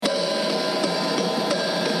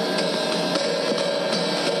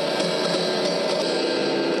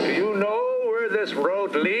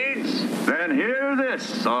leads. Then hear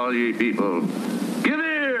this, all ye people. Give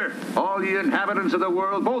ear, all ye inhabitants of the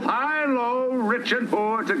world, both high and low, rich and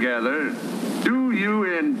poor together. Do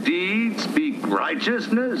you indeed speak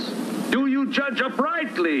righteousness? Do you judge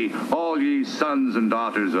uprightly, all ye sons and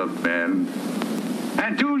daughters of men?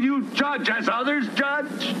 And do you judge as others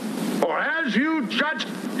judge? For as you judge,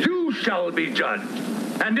 you shall be judged.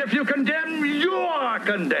 And if you condemn, you are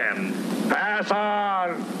condemned. Pass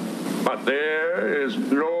on. But there is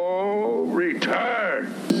no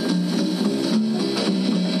return.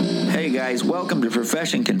 Hey guys, welcome to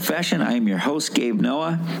Profession Confession. I am your host, Gabe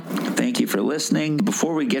Noah. Thank you for listening.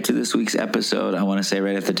 Before we get to this week's episode, I want to say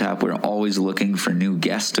right at the top, we're always looking for new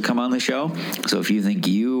guests to come on the show. So if you think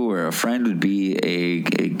you or a friend would be a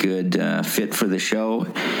good fit for the show,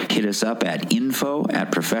 hit us up at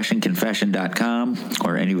info@professionconfession.com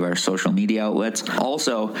or any of our social media outlets.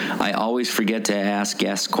 Also, I always forget to ask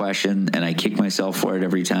guests questions, and I kick myself for it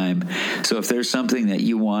every time. So if there's something that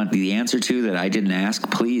you want the answer to that I didn't ask,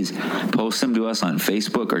 please post them to us on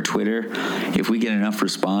Facebook or Twitter. If we get enough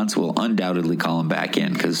response, we'll undoubtedly call them back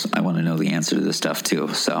in because I want to know the answer to this stuff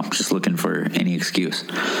too. So I'm just looking for any excuse.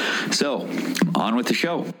 So on with the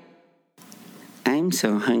show. I'm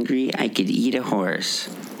so hungry I could eat a horse.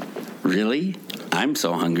 Really? I'm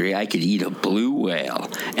so hungry I could eat a blue whale.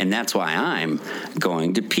 And that's why I'm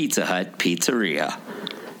going to Pizza Hut Pizzeria.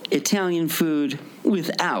 Italian food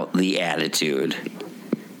without the attitude.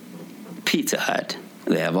 Pizza Hut.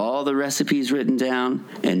 They have all the recipes written down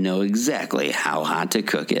and know exactly how hot to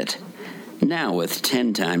cook it. Now with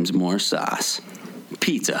 10 times more sauce.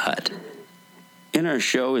 Pizza Hut. And our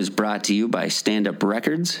show is brought to you by Stand Up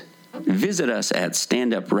Records. Visit us at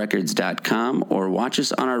standuprecords.com or watch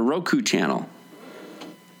us on our Roku channel.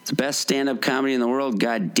 It's the best stand-up comedy in the world,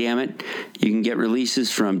 god damn it. You can get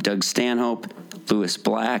releases from Doug Stanhope, Lewis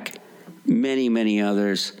Black, many, many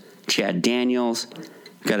others, Chad Daniels.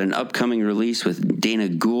 Got an upcoming release with Dana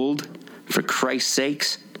Gould. For Christ's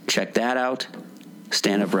sakes, check that out.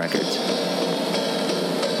 Stand Up Records.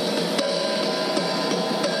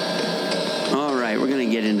 All right, we're going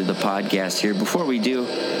to get into the podcast here. Before we do,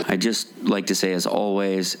 I'd just like to say, as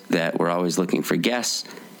always, that we're always looking for guests.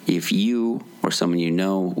 If you or someone you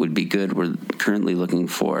know would be good, we're currently looking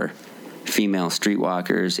for female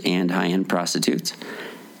streetwalkers and high-end prostitutes.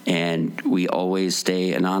 And we always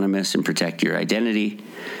stay anonymous and protect your identity.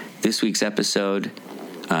 This week's episode,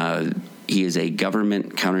 he is a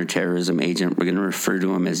government counterterrorism agent. We're going to refer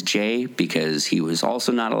to him as Jay because he was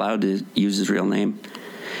also not allowed to use his real name.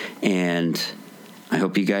 And I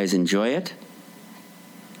hope you guys enjoy it.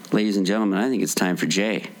 Ladies and gentlemen, I think it's time for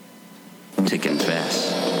Jay to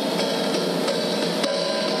confess.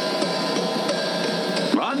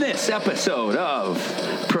 On this episode of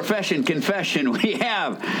Profession Confession, we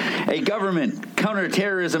have a government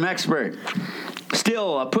counterterrorism expert.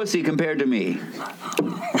 Still a pussy compared to me.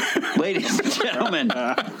 Ladies and gentlemen.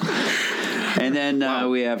 And then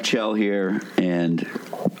we have Chell here, and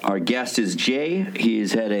our guest is Jay.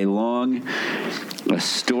 He's had a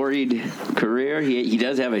storied career. He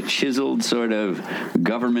does have a chiseled sort of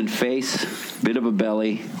government face, bit of a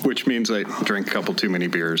belly. Which means I drink a couple too many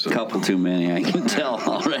beers. A couple too many, I can tell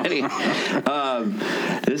already.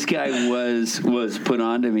 This guy was put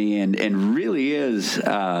on to me and really is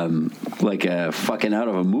like a fucking out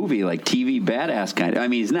of a movie, like TV badass kind of. I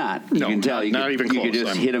mean, he's not. You can tell. You could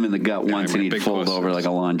just hit him in the gut once and he'd fold over like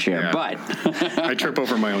a lawn chair. Yeah. But I trip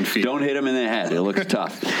over my own feet. Don't hit him in the head. It looks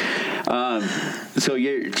tough. So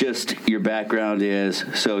your background is,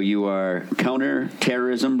 so you are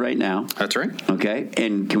counter-terrorism right now. That's right. Okay.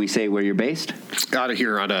 And can we say where you're based? Out of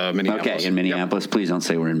Minneapolis. Okay, in Minneapolis. Yep. Please don't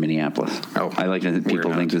say we're in Minneapolis. Oh. I like that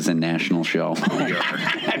people think this is a national show.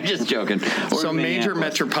 I'm just joking. Some major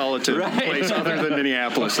metropolitan place other than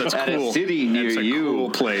Minneapolis. That's at cool. A city near That's a you. Cool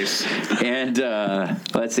place. And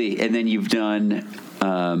let's see. And then you've done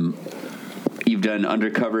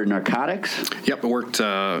undercover narcotics. Yep, I worked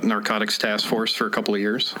narcotics task force for a couple of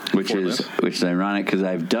years. Which is ironic because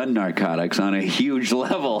I've done narcotics on a huge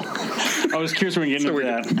level. I was curious when we get into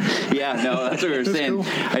that. Yeah, no, that's what we were saying. Cool.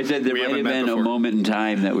 I said there might have been a moment in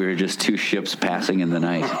time that we were just two ships passing in the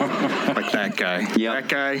night. Like that guy. Yep. That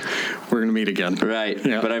guy, we're going to meet again. Right,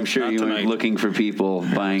 yep. But I'm sure you weren't looking for people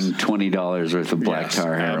buying $20 worth of black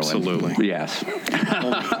tar heroin. Absolutely. Yes.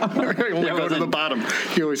 only go to the bottom.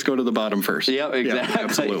 You always go to the bottom first. Yep, exactly. Yeah,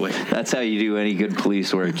 absolutely. That's how you do any good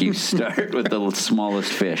police work. You start with the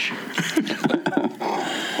smallest fish.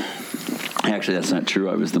 Actually, that's not true.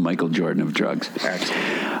 I was the Michael Jordan of drugs.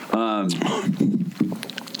 Excellent.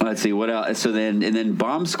 Let's see what else. So then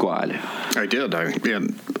Bomb Squad. I did.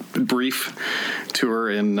 brief tour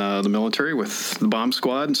in the military with the bomb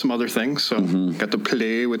squad and some other things. So got to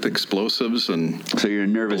play with explosives and So you're a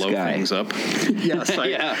nervous blow guy. things up. Yes,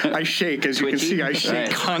 I shake. As you can see, I shake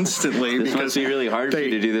Right. constantly. This because must be really hard for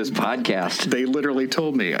you to do this podcast. They literally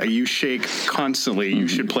told me, you shake constantly. You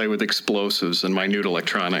should play with explosives and minute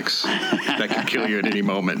electronics that could kill you at any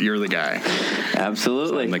moment. You're the guy.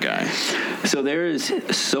 Absolutely. I'm the guy. So there is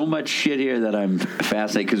so much shit here that I'm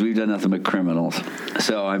fascinated because we've done nothing but criminals.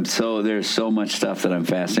 So there's so much stuff that I'm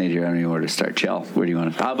fascinated here. I don't even know where to start. Chell, where do you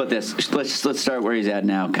want to? How about this? Let's start where he's at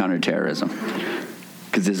now. Counterterrorism,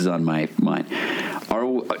 because this is on my mind.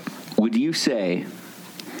 Would you say?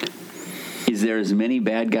 Is there as many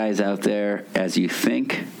bad guys out there as you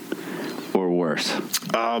think, or worse?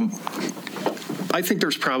 I think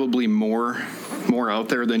there's probably more out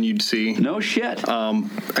there than you'd see. No shit.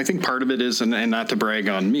 I think part of it is, and not to brag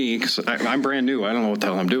on me, because I'm brand new. I don't know what the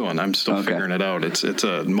hell I'm doing. I'm still figuring it out. It's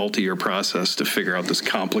a multi-year process to figure out this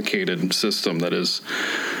complicated system that is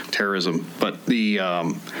terrorism. But the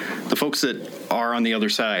folks that are on the other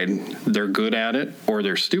side, they're good at it or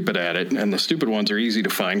they're stupid at it. And the stupid ones are easy to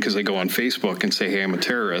find because they go on Facebook and say, hey, I'm a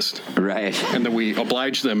terrorist. Right. And then we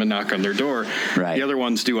oblige them and knock on their door. Right. The other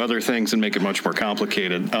ones do other things and make it much more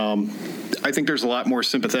complicated. I think there's a lot more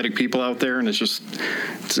sympathetic people out there, and it's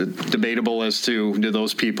debatable as to, do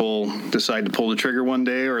those people decide to pull the trigger one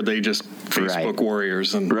day, or are they just Facebook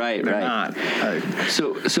warriors? And they're not.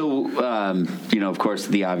 So, of course,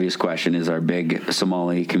 the obvious question is our big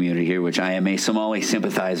Somali community here, which I am a Somali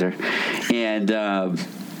sympathizer. And,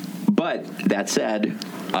 but that said,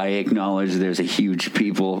 I acknowledge there's a huge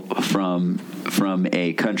people from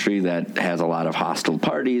a country that has a lot of hostile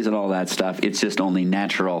parties and all that stuff. It's just only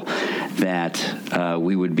natural that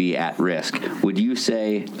we would be at risk. Would you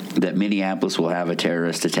say that Minneapolis will have a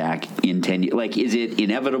terrorist attack in 10 years? Like, is it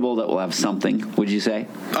inevitable that we'll have something, would you say?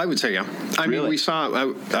 I would say, yeah. I mean, we saw,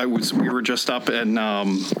 we were just up in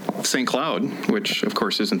St. Cloud, which, of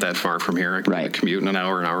course, isn't that far from here. I can commute in an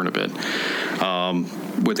hour and a bit,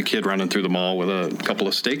 with a kid running through the mall with a couple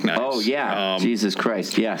of steak knives. Oh, yeah. Jesus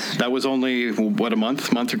Christ, yes. That was only, a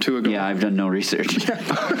month or two ago? Yeah, I've done no research.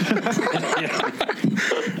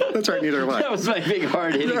 That's right, neither have I. That was my big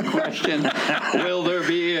hard-hitting question. Will there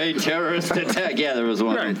be a terrorist attack? Yeah, there was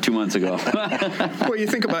one 2 months ago. Well, you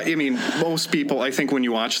think about, most people, I think when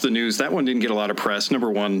you watch the news, that one didn't get a lot of press.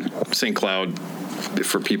 Number one, St. Cloud,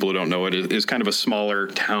 for people who don't know it, is kind of a smaller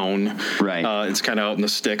town. Right. It's kind of out in the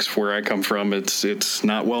sticks where I come from. It's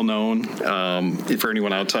not well known for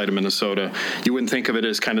anyone outside of Minnesota. You wouldn't think of it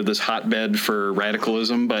as kind of this hotbed for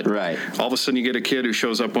radicalism, but all of a sudden you get a kid who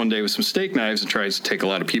shows up one day with some steak knives and tries to take a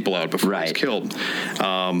lot of people out before he's killed.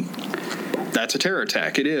 That's a terror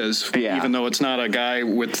attack. It is, even though it's not a guy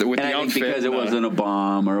with the outfit. I think because it wasn't a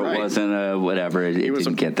bomb or it wasn't a whatever, it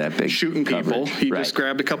didn't get that big shooting coverage. People. He just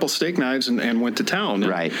grabbed a couple steak knives and went to town.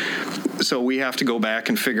 And so we have to go back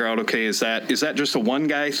and figure out, okay, is that just a one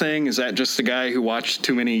guy thing? Is that just the guy who watched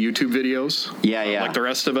too many YouTube videos? Like the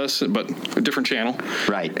rest of us, but a different channel.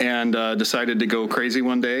 Right. And decided to go crazy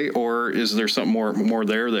one day, or is there something more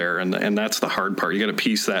there? And that's the hard part. You got to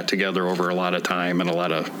piece that together over a lot of time and a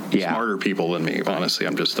lot of smarter people than me. Honestly,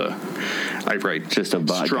 I'm just I write just a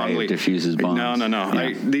guy who diffuses bombs. No.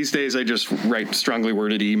 Yeah. These days, I just write strongly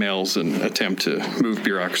worded emails and attempt to move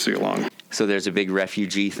bureaucracy along. So there's a big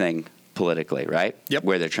refugee thing politically, right? Yep.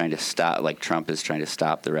 Where they're trying to stop, like Trump is trying to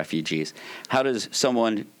stop the refugees. How does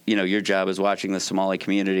someone, your job is watching the Somali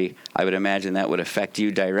community. I would imagine that would affect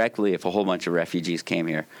you directly if a whole bunch of refugees came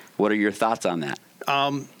here. What are your thoughts on that?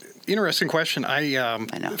 Interesting question. I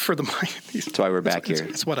know. For the that's why we're back here.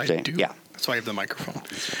 It's what I do. Yeah. That's why I have the microphone.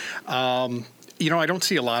 I don't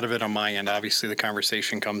see a lot of it on my end. Obviously, the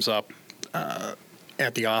conversation comes up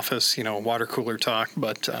at the office, water cooler talk.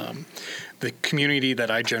 But the community that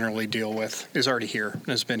I generally deal with is already here and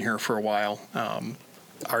has been here for a while.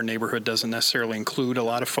 Our neighborhood doesn't necessarily include a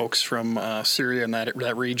lot of folks from Syria and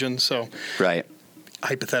that region. So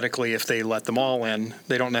hypothetically, if they let them all in,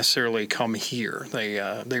 they don't necessarily come here.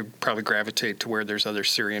 They probably gravitate to where there's other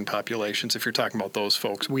Syrian populations. If you're talking about those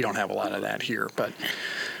folks, we don't have a lot of that here, but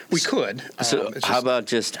we could. So how about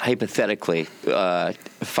just hypothetically,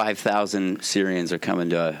 5,000 Syrians are coming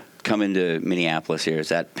to Minneapolis here. Is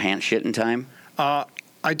that pants shitting time?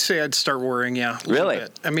 I'd say I'd start worrying, yeah. Really?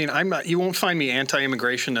 Bit. I mean, I'm not. You won't find me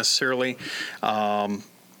anti-immigration necessarily.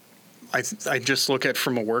 I just look at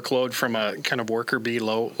from a workload, from a kind of worker bee,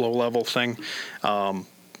 low level thing.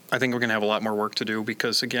 I think we're going to have a lot more work to do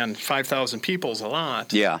because, again, 5,000 people is a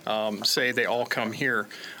lot. Yeah. Say they all come here.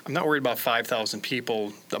 I'm not worried about 5,000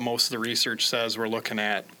 people. Most of the research says we're looking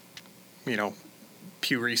at,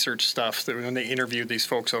 Pew Research stuff, that when they interviewed these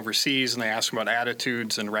folks overseas and they asked them about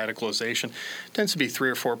attitudes and radicalization, it tends to be 3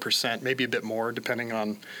 or 4%, maybe a bit more, depending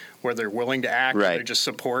on whether they're willing to act or they just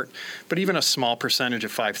support. But even a small percentage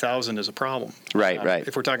of 5,000 is a problem. Right.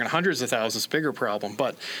 If we're talking hundreds of thousands, bigger problem.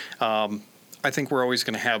 But I think we're always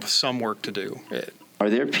going to have some work to do. Are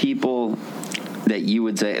there people that you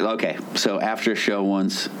would say, okay, so after a show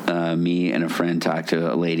once, me and a friend talked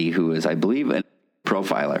to a lady who was, I believe, a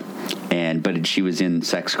profiler, but she was in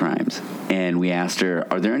sex crimes, and we asked her,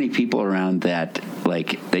 are there any people around that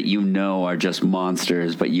are just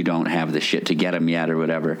monsters, but you don't have the shit to get them yet or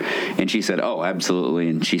whatever? And she said, oh, absolutely.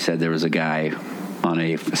 And she said there was a guy on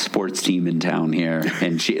a sports team in town here,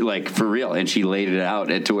 and she, for real, and she laid it out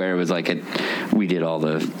to where it was we did all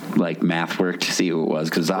the math work to see who it was,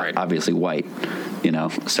 because obviously white,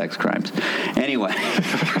 sex crimes. Anyway,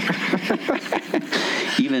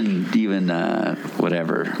 even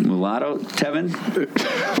whatever, mulatto, Tevin?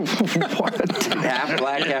 What? Half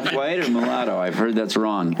black, half white, or mulatto? I've heard that's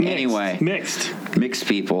wrong. Anyway, mixed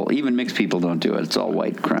people. Even mixed people don't do it. It's all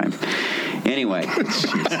white crime. Anyway,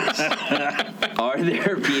 are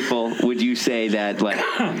there people, would you say that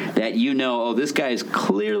this guy is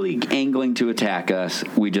clearly angling to attack us,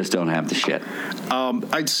 we just don't have the shit?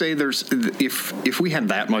 I'd say if we had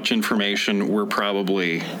that much information, we're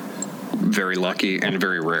probably very lucky and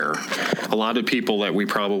very rare. A lot of people that we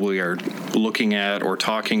probably are looking at or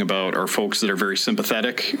talking about are folks that are very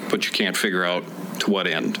sympathetic, but you can't figure out to what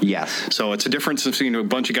end. Yes. So it's a difference between a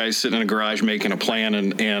bunch of guys sitting in a garage making a plan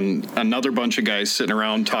and another bunch of guys sitting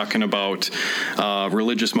around talking about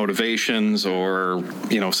religious motivations or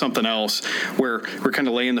something else, where we're kind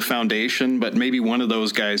of laying the foundation, but maybe one of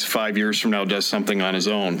those guys 5 years from now does something on his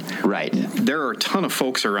own. Right. There are a ton of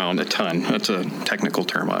folks around, a ton. That's a technical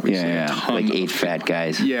term, obviously. Yeah. Like 8 fat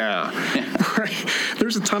guys. Yeah. Right.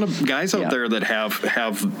 There's a ton of guys out there that have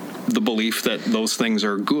the belief that those things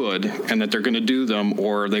are good and that they're going to do them,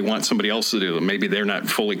 or they want somebody else to do them. Maybe they're not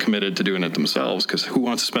fully committed to doing it themselves, because who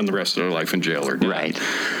wants to spend the rest of their life in jail or dead? Right.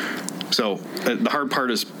 So the hard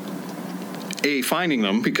part is finding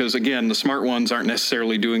them, because again, the smart ones aren't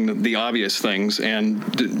necessarily doing the obvious things, and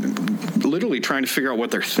literally trying to figure out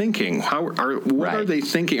what they're thinking. What are they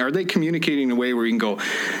thinking? Are they communicating in a way where you can go,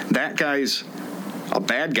 that guy's a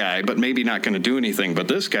bad guy, but maybe not going to do anything. But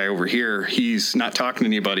this guy over here, he's not talking to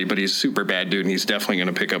anybody, but he's a super bad dude, and he's definitely going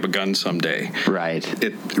to pick up a gun someday. Right.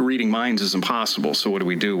 Reading minds is impossible. So what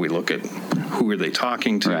do? We look at who are they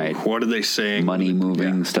talking to? Right. What are they saying? Money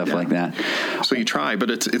moving, stuff like that. So you try, but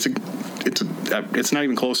it's not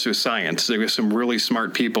even close to a science. There are some really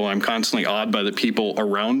smart people. I'm constantly awed by the people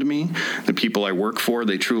around me, the people I work for.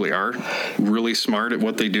 They truly are really smart at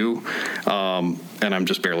what they do. And I'm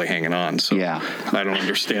just barely hanging on. So I don't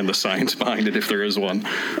understand the science behind it, if there is one.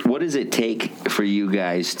 What does it take for you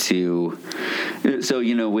guys to,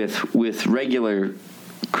 with regular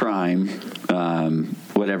crime,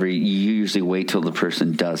 whatever, you usually wait till the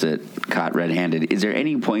person does it, caught red-handed. Is there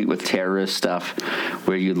any point with terrorist stuff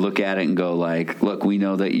where you'd look at it and go look, we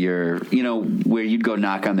know that you're, where you'd go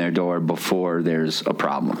knock on their door before there's a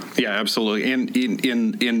problem? Yeah, absolutely. And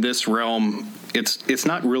in this realm, it's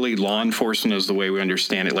not really law enforcement as the way we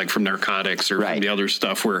understand it, like from narcotics or from the other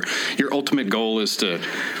stuff, where your ultimate goal is to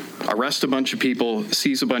arrest a bunch of people,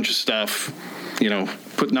 seize a bunch of stuff,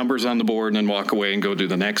 put numbers on the board, and then walk away and go do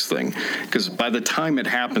the next thing. Because by the time it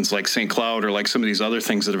happens, like St. Cloud or like some of these other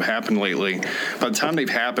things that have happened lately, by the time they've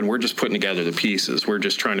happened, we're just putting together the pieces. We're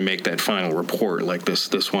just trying to make that final report, like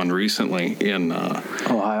this one recently in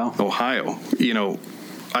Ohio.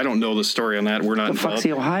 I don't know the story on that. We're not involved. The fuck's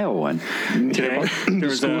the Ohio one? Today, there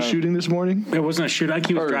was a shooting this morning. It wasn't a shooting. Like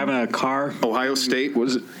he was driving a car. Ohio State.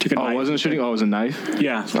 Was it? It wasn't a shooting. Oh, it was a knife.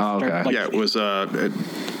 Yeah. Oh, okay. It was a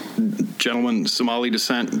gentleman, Somali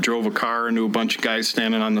descent, drove a car into a bunch of guys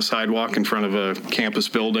standing on the sidewalk in front of a campus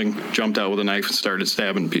building, jumped out with a knife and started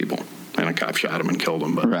stabbing people. And a cop shot him and killed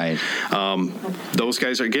him. But those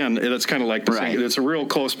guys, again, that's kind of like it's a real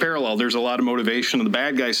close parallel. There's a lot of motivation in the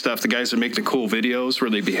bad guy stuff. The guys that make the cool videos where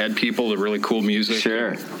they behead people, the really cool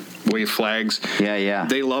music, wave flags. Yeah.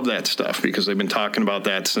 They love that stuff because they've been talking about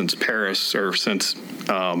that since Paris, or since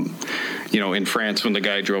in France, when the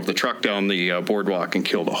guy drove the truck down the boardwalk and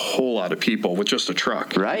killed a whole lot of people with just a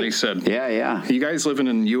truck. Right. They said, you guys living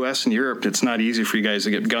in the U.S. and Europe, it's not easy for you guys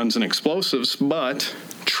to get guns and explosives, but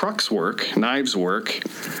trucks work, knives work.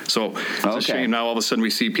 So it's a shame now all of a sudden we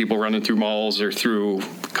see people running through malls or through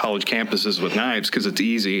college campuses with knives because it's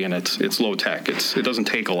easy and it's low tech. It doesn't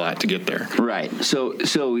take a lot to get there. Right. So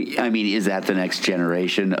I mean, is that the next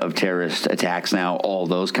generation of terrorist attacks now, all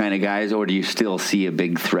those kind of guys, or do you still see a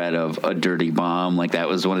big threat of a dirty bomb? Like that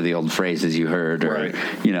was one of the old phrases you heard, or, right.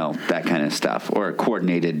 That kind of stuff, or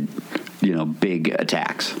coordinated, big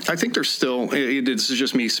attacks. I think there's still, this is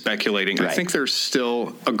just me speculating. Right. I think there's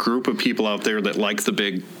still a group of people out there that like the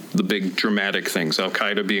big dramatic things,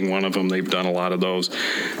 Al-Qaeda being one of them. They've done a lot of those.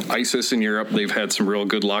 ISIS in Europe, they've had some real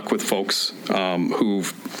good luck with folks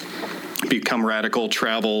who've become radical,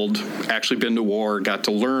 traveled, actually been to war, got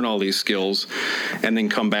to learn all these skills, and then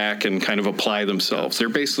come back and kind of apply themselves. They're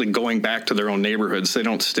basically going back to their own neighborhoods. They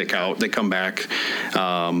don't stick out. They come back.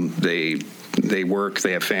 They work,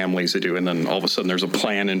 they have families to do, and then all of a sudden there's a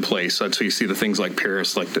plan in place. That's why you see the things like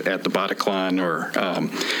Paris, like at the Bataclan, or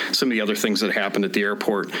some of the other things that happened at the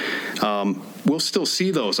airport. We'll still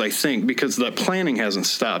see those, I think, because the planning hasn't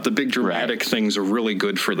stopped. The big dramatic things are really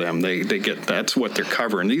good for them. They get, that's what they're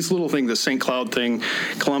covering. These little things, the St. Cloud thing,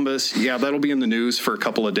 Columbus, that'll be in the news for a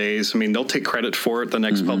couple of days. I mean, they'll take credit for it. The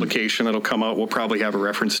next publication that'll come out will probably have a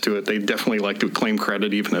reference to it. They definitely like to claim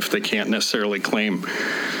credit, even if they can't necessarily claim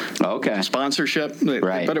sponsorship,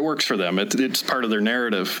 but it works for them. It's part of their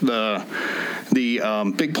narrative. The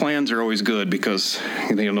big plans are always good because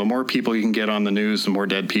the more people you can get on the news, the more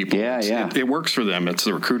dead people. It works for them. It's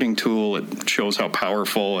a recruiting tool. It shows how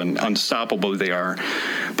powerful and unstoppable they are.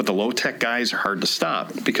 But the low tech guys are hard to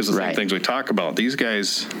stop because of the same things we talk about. These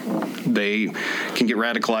guys, they can get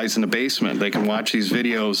radicalized in the basement. They can watch these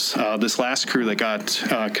videos. This last crew that got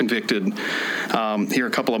convicted here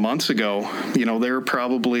a couple of months ago, they were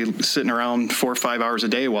probably sitting around 4 or 5 hours a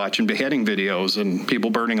day watching beheading videos and people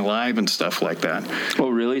burning alive and stuff like that. Oh,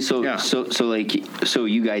 really? So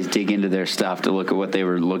you guys dig into their stuff to look at what they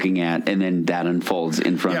were looking at, and then that unfolds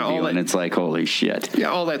in front of you, and it's like, holy shit. Yeah,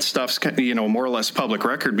 all that stuff's more or less public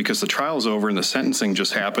record because the trial's over and the sentencing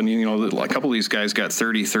just happened. A couple of these guys got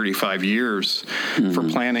 30, 35 years for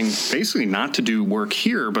planning, basically not to do work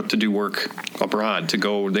here, but to do work abroad.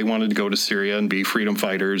 They wanted to go to Syria and be freedom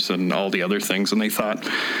fighters and all the other things, and they thought,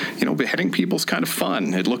 beheading people's kind of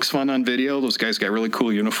fun. It looks fun on video. Those guys got really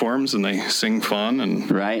cool uniforms and they sing fun and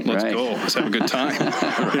let's go. Let's have a good time.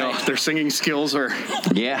 Their singing skills are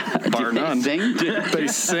bar none. They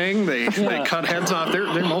sing. They cut heads off.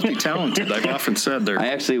 They're multi-talented. I've often said they're. I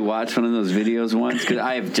actually watched one of those videos once because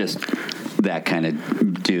I have just that kind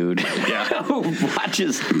of dude who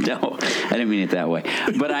watches. No, I didn't mean it that way.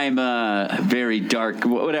 But I'm very dark.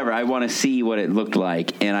 Whatever. I want to see what it looked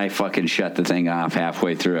like, and I fucking shut the thing off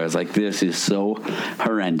halfway through. I was like, "This is so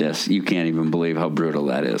horrendous. You can't even believe how brutal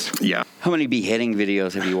that is." Yeah. How many beheading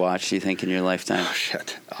videos have you watched, do you think, in your lifetime? Oh,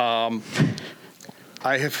 shit.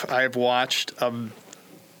 I have watched a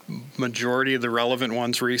majority of the relevant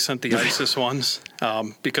ones recent, the ISIS ones,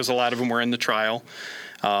 because a lot of them were in the trial.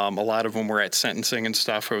 A lot of them were at sentencing and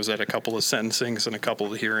stuff. I was at a couple of sentencings and a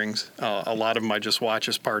couple of hearings. A lot of them I just watch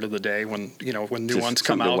as part of the day when new ones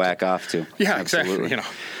come out. To whack off to. Yeah, Absolutely.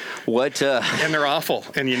 exactly. What? And they're awful,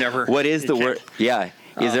 and you never. What is the word? Yeah.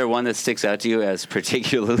 Is there one that sticks out to you as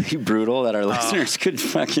particularly brutal that our listeners could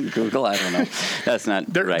fucking Google? I don't know. That's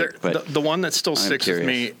not right. But the one that still sticks with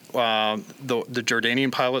me, the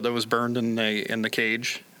Jordanian pilot that was burned in the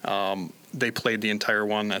cage. They played the entire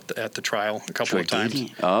one at the trial a couple of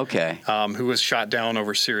times. Oh, okay. Who was shot down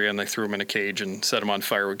over Syria, and they threw him in a cage and set him on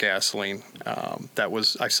fire with gasoline.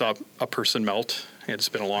 I saw a person melt. It's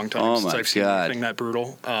been a long time since I've seen anything that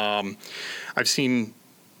brutal. I've seen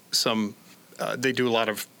some. They do a lot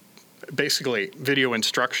of basically video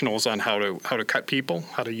instructionals on how to cut people,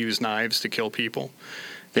 how to use knives to kill people.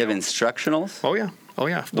 They have instructionals? Oh yeah.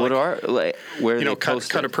 What where they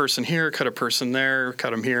cut a person here, cut a person there,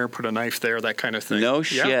 cut them here, put a knife there, that kind of thing. No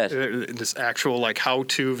shit. This actual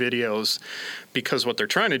how-to videos, because what they're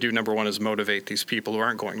trying to do, number one, is motivate these people who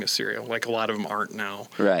aren't going to Syria. Like a lot of them aren't now.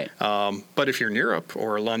 Right. But if you're in Europe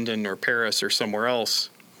or London or Paris or somewhere else,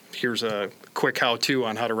 here's a quick how-to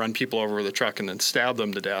on how to run people over with a truck and then stab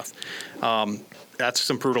them to death. That's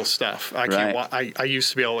some brutal stuff. I can't. I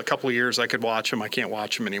used to be able. A couple of years I could watch them. I can't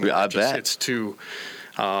watch them anymore. I bet. It's too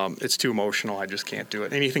emotional. I just can't do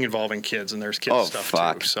it. Anything involving kids, and there's kids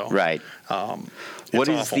stuff too. So right. What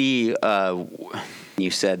is awful.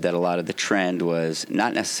 You said that a lot of the trend was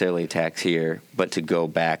not necessarily attacks here, but to go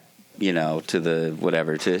back,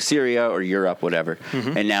 to Syria or Europe, whatever.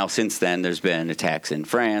 Mm-hmm. And now since then, there's been attacks in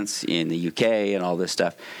France, in the UK, and all this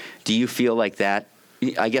stuff. Do you feel like that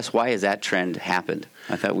I guess why has that trend happened?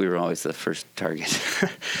 I thought we were always the first target.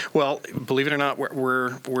 Well, believe it or not,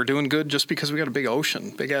 we're doing good just because we got a big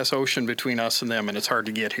ass ocean between us and them, and it's hard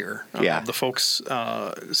to get here. The folks,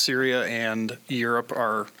 Syria and Europe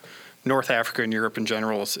are North Africa and Europe in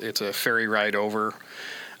general. It's a ferry ride over.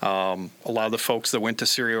 A lot of the folks that went to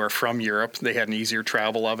Syria are from Europe. They had an easier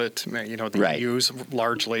travel of it. You know, the EU's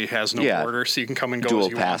largely has no border, so you can come and go as you want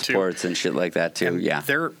to. Dual passports and shit like that, too.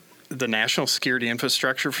 And the national security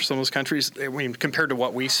infrastructure for some of those countries, I mean, compared to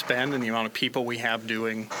what we spend and the amount of people we have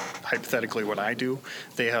doing, hypothetically, what I do,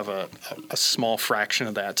 they have a small fraction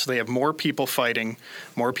of that. So they have more people fighting,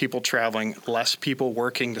 more people traveling, less people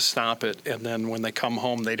working to stop it. And then when they come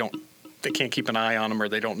home, they can't keep an eye on them, or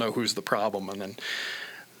they don't know who's the problem. And then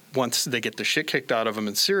once they get the shit kicked out of them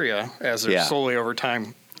in Syria, as they're slowly over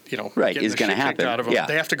time, getting the shit kicked out of them,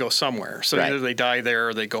 they have to go somewhere. So either they die there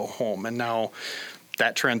or they go home. And now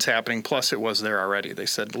that trend's happening. Plus, it was there already. They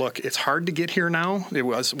said, look, it's hard to get here now. It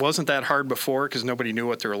wasn't that hard before because nobody knew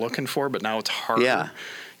what they were looking for, but now it's harder. Yeah.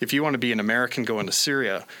 If you want to be an American going to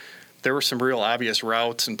Syria, there were some real obvious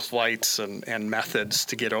routes and flights and methods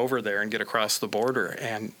to get over there and get across the border,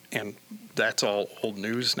 and that's all old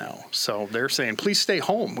news now. So they're saying, please stay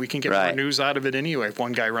home. We can get more news out of it anyway if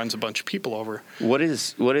one guy runs a bunch of people over. What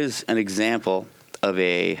is an example of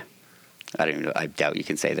I don't even know, I doubt you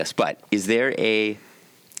can say this, but is there a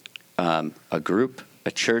group,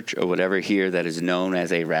 a church, or whatever here that is known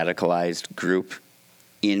as a radicalized group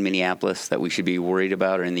in Minneapolis that we should be worried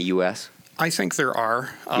about, or in the U.S.? I think there are.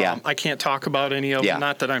 I can't talk about any of them.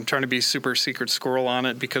 Not that I'm trying to be super secret squirrel on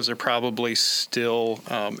it, because they're probably still,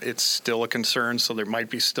 it's still a concern, so there might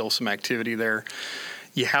be still some activity there.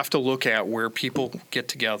 You have to look at where people get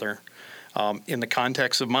together. In the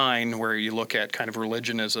context of mine, where you look at kind of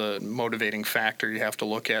religion as a motivating factor, you have to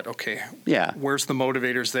look at, where's the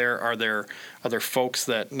motivators there? Are there folks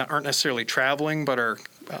that aren't necessarily traveling but are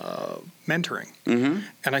mentoring? Mm-hmm.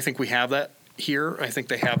 And I think we have that here. I think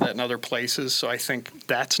they have that in other places. So I think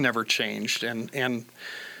that's never changed. And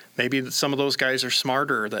maybe some of those guys are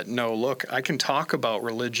smarter that know, look, I can talk about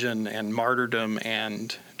religion and martyrdom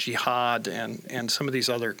and jihad and some of these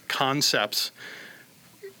other concepts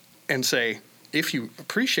and say, if you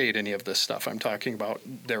appreciate any of this stuff I'm talking about,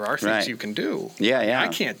 there are things you can do. I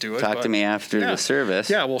can't do it. Talk to me after the service.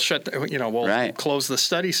 Yeah, we'll we'll close the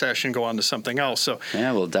study session, go on to something else. So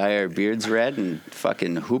we'll dye our beards red and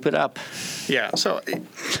fucking hoop it up. Yeah, so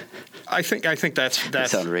I think that's. I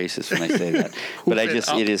sound racist when I say that, but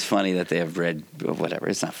it is funny that they have red. Whatever,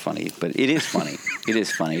 it's not funny, but it is funny. It is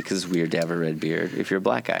funny because it's weird to have a red beard if you're a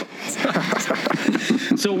black guy.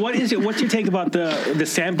 So what is it? What's your take about the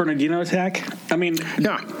San Bernardino attack? I mean,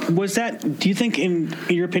 was that? Do you think, in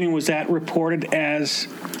your opinion, was that reported as?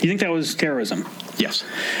 Do you think that was terrorism? Yes.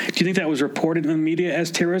 Do you think that was reported in the media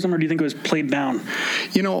as terrorism, or do you think it was played down?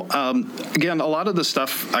 Again, a lot of the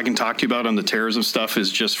stuff I can talk to you about on the terrorism stuff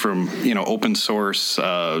is just from, open source,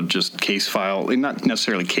 just case file, not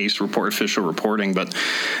necessarily case report, official reporting, but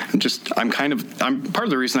I'm part of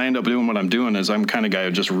the reason I end up doing what I'm doing is I'm kind of guy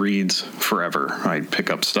who just reads forever. I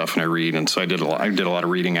pick up stuff and I read. And so I did a lot of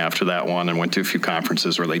reading after that one and went to a few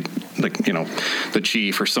conferences where the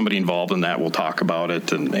chief or somebody involved in that will talk about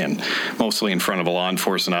it and mostly in front of a law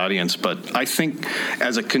enforcement audience. But I think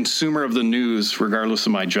as a consumer of the news, regardless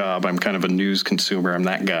of my job, I'm kind of a news consumer. I'm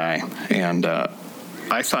that guy. And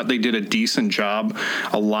I thought they did a decent job.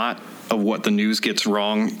 A lot of what the news gets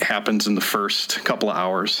wrong happens in the first couple of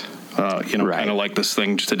hours, kind of like this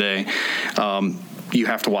thing today. You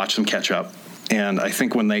have to watch them catch up. And I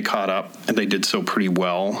think when they caught up, and they did so pretty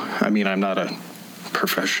well. I mean, I'm not a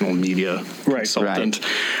professional media consultant.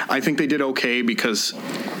 I think they did okay because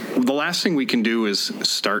the last thing we can do is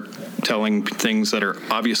start telling things that are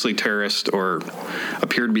obviously terrorist or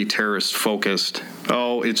appear to be terrorist focused.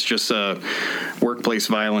 Oh, it's just a workplace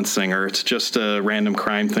violence thing, or it's just a random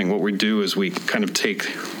crime thing. What we do is we kind of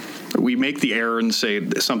we make the error and say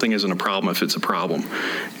something isn't a problem if it's a problem.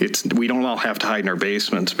 We don't all have to hide in our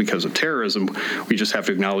basements because of terrorism. We just have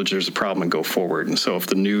to acknowledge there's a problem and go forward. And so if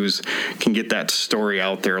the news can get that story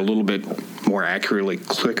out there a little bit more accurately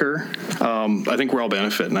quicker, I think we're all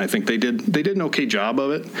benefit. And I think they did an okay job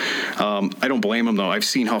of it. I don't blame them, though. I've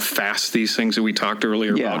seen how fast these things that we talked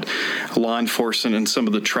earlier about law enforcement and some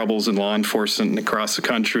of the troubles in law enforcement across the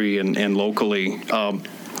country and locally.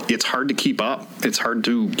 It's hard to keep up. It's hard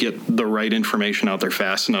to get the right information out there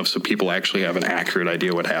fast enough so people actually have an accurate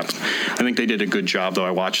idea what happened. I think they did a good job, though.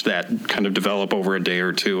 I watched that kind of develop over a day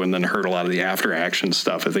or two and then heard a lot of the after action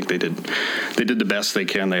stuff. I think they did the best they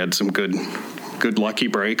can. They had some good good lucky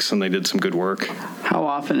breaks, and they did some good work. How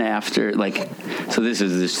often after, so this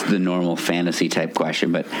is just the normal fantasy type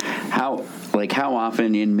question, but how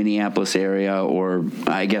often in Minneapolis area, or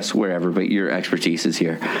I guess wherever, but your expertise is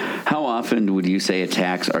here, how often would you say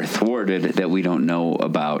attacks are thwarted that we don't know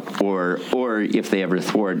about? Or if they ever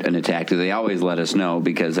thwart an attack, do they always let us know,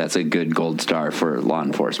 because that's a good gold star for law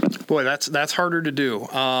enforcement? Boy, that's harder to do.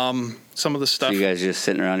 Some of the stuff. So you guys just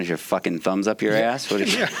sitting around with your fucking thumbs up your ass? What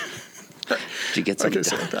did you... Did you get something?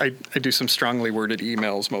 Like I said, I do some strongly worded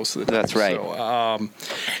emails most of the time. That's right. So,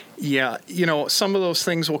 some of those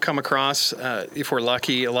things will come across if we're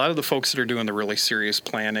lucky. A lot of the folks that are doing the really serious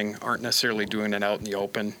planning aren't necessarily doing it out in the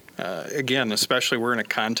open. Again, especially we're in a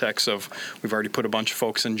context of we've already put a bunch of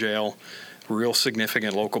folks in jail, real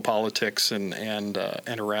significant local politics and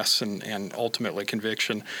arrests and ultimately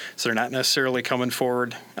conviction. So they're not necessarily coming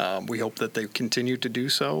forward. We hope that they continue to do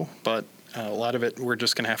so, but a lot of it, we're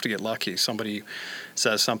just going to have to get lucky. Somebody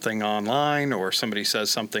says something online, or somebody says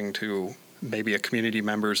something to maybe a community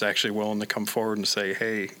member is actually willing to come forward and say,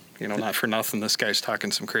 hey, not for nothing, this guy's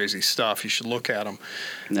talking some crazy stuff. You should look at him.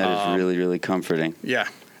 That is really, really comforting. Yeah.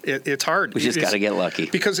 It's hard. We just got to get lucky,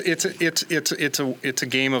 because it's a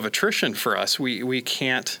game of attrition for us. We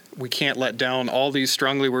can't let down all these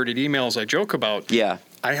strongly worded emails I joke about. Yeah.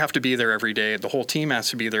 I have to be there every day. The whole team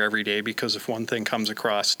has to be there every day, because if one thing comes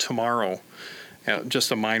across tomorrow,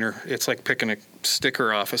 just a minor, it's like picking a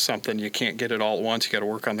sticker off of something. You can't get it all at once. You got to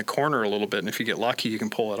work on the corner a little bit, and if you get lucky, you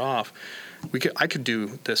can pull it off. I could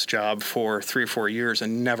do this job for 3 or 4 years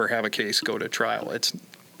and never have a case go to trial.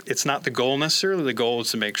 It's not the goal necessarily. The goal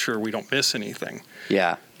is to make sure we don't miss anything.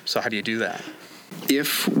 Yeah. So how do you do that?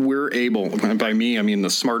 If we're able, and by me, I mean the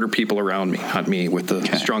smarter people around me, not me with the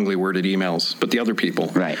strongly worded emails, but the other people.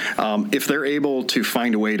 Right. If they're able to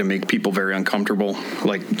find a way to make people very uncomfortable,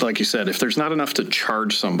 like you said, if there's not enough to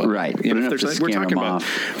charge somebody, right? We're talking about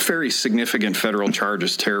very significant federal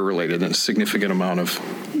charges, terror related, and a significant amount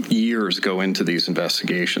of years go into these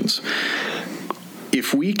investigations.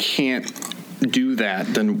 If we can't do that,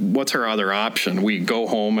 then what's our other option? We go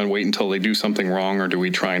home and wait until they do something wrong, or do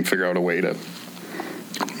we try and figure out a way to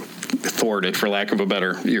thwart it, for lack of a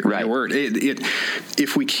better word?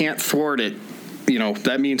 If we can't thwart it,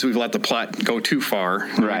 that means we've let the plot go too far.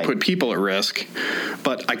 Right. Put people at risk.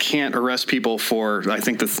 But I can't arrest people for, I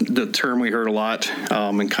think the term we heard a lot,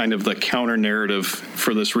 and kind of the counter narrative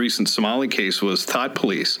for this recent Somali case was thought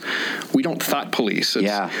police. We don't thought police.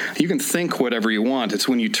 You can think whatever you want. It's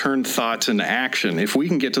when you turn thoughts into action. If we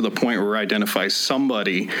can get to the point where we identify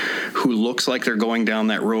somebody who looks like they're going down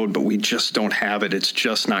that road, but we just don't have it, it's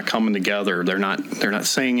just not coming together. They're not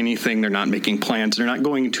saying anything. They're not making plans. They're not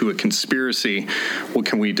going into a conspiracy. What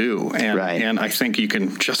can we do? And I think you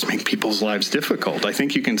can just make people's lives difficult. I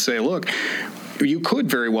think you can say, look, you could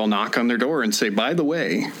very well knock on their door and say, by the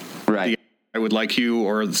way, I would like you,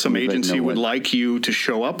 or some agency would like you to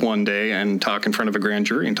show up one day and talk in front of a grand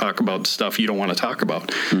jury and talk about stuff you don't want to talk about.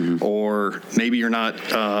 Mm-hmm. Or maybe you're not,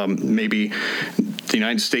 maybe the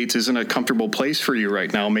United States isn't a comfortable place for you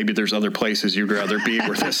right now. Maybe there's other places you'd rather be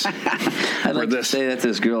where this. I'd like to say that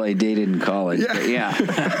this girl I dated in college. Yeah.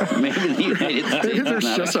 Maybe the United States maybe there's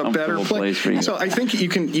is just not a better place for you. So I think you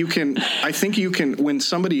can, when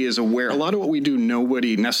somebody is aware, a lot of what we do,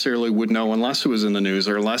 nobody necessarily would know unless it was in the news,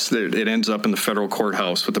 or unless it ends up in the federal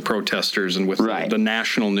courthouse with the protesters and with the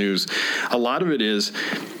national news. A lot of it is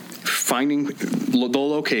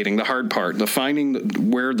locating, the hard part, the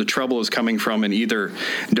finding where the trouble is coming from, and either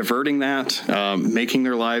diverting that, making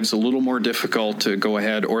their lives a little more difficult to go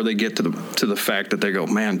ahead, or they get to the fact that they go,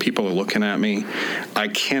 man, people are looking at me. I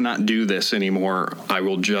cannot do this anymore. I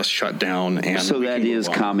will just shut down. And so that is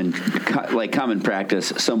common practice,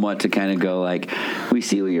 somewhat, to kind of go like, we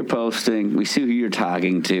see what you're posting, we see who you're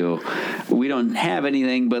talking to, we don't have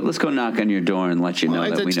anything, but let's go knock on your door and let you know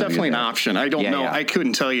that we know. It's definitely an option. I don't know. I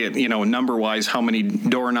couldn't tell you, number-wise how many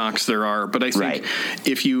door knocks there are, but I think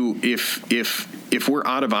if we're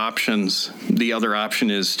out of options, the other option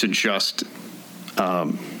is to just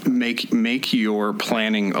make your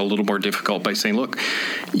planning a little more difficult by saying, look,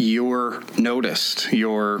 you're noticed,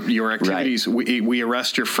 your activities, we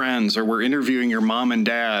arrest your friends, or we're interviewing your mom and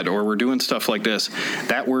dad, or we're doing stuff like this.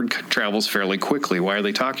 That word travels fairly quickly. Why are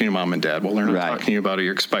they talking to mom and dad? Well, they're not talking to you about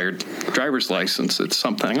your expired driver's license. It's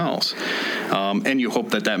something else. And you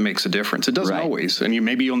hope that makes a difference. It doesn't always. And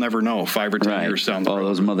maybe you'll never know 5 or 10 years down the road.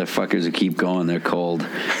 Those motherfuckers that keep going, they're cold.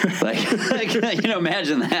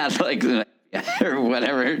 Imagine that, or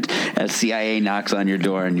whatever, as CIA knocks on your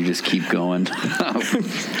door and you just keep going.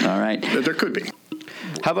 All right. There could be.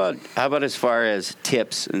 How about as far as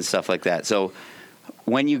tips and stuff like that? So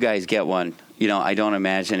when you guys get one, I don't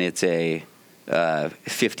imagine it's a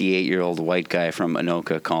 58-year-old white guy from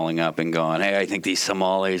Anoka calling up and going, hey, I think these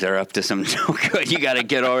Somalis are up to some no good. You got to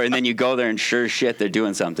get over. And then you go there and sure as shit, they're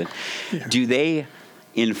doing something. Yeah. Do they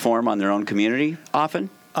inform on their own community often?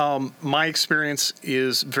 My experience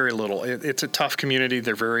is very little. It's a tough community.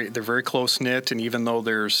 They're very close knit, and even though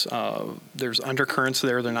there's undercurrents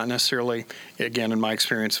there, they're not necessarily, again, in my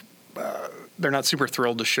experience, they're not super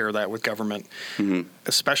thrilled to share that with government. Mm-hmm.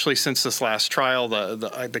 Especially since this last trial,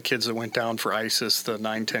 the kids that went down for ISIS, the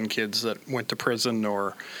 9-10 kids that went to prison,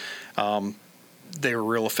 or they were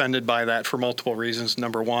real offended by that for multiple reasons.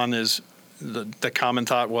 Number one is the common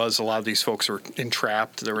thought was a lot of these folks were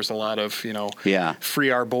entrapped. There was a lot of, free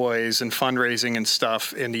our boys and fundraising and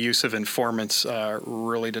stuff, and the use of informants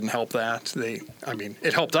really didn't help that.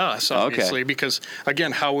 It helped us, obviously, because,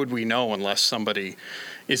 again, how would we know unless somebody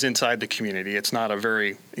is inside the community? It's not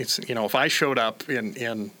if I showed up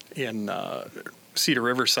in Cedar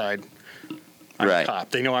Riverside, I'm a cop.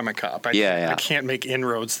 They know I'm a cop. I can't make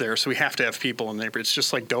inroads there, so we have to have people in there. But it's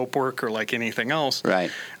just like dope work or like anything else. Right.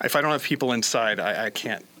 If I don't have people inside, I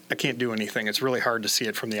can't do anything. It's really hard to see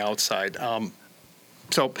it from the outside.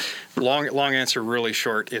 So long answer, really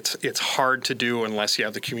short. It's hard to do unless you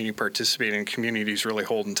have the community participating. Community's really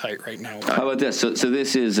holding tight right now. How about this? So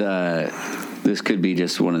this is this could be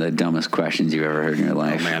just one of the dumbest questions you've ever heard in your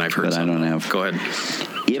life. Oh man, I've heard. But I don't have. Go ahead.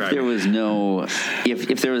 If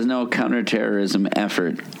there was no counterterrorism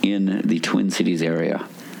effort in the Twin Cities area,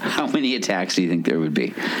 how many attacks do you think there would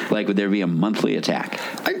be? Like, would there be a monthly attack?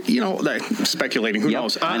 Speculating. Who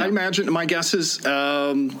knows? I imagine. My guess is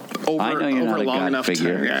over long enough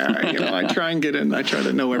figure. I try and get in. I try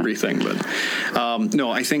to know everything, but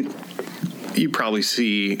no, I think. You probably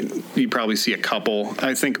see a couple.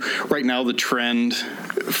 I think right now the trend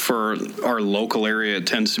for our local area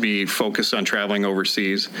tends to be focused on traveling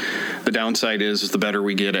overseas. The downside is the better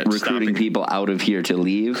we get at recruiting people out of here to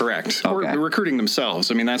leave. Correct. Okay. Or recruiting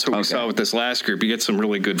themselves. I mean, that's what we saw with this last group. You get some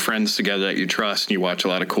really good friends together that you trust, and you watch a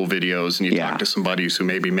lot of cool videos, and you talk to some buddies who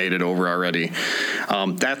maybe made it over already.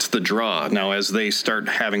 That's the draw. Now, as they start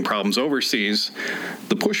having problems overseas,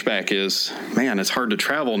 the pushback is, man, it's hard to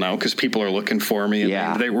travel now because people are looking for me.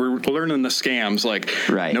 And they were learning the scams. Like,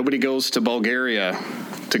 nobody goes to Bulgaria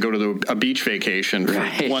to go to a beach vacation for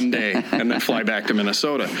one day and then fly back to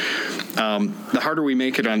Minnesota. The harder we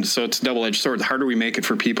make it so it's a double-edged sword, the harder we make it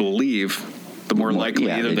for people to leave, the more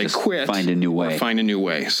likely either they quit find a new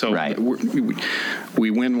way. So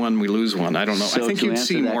we win one, we lose one. I don't know. So I think you'd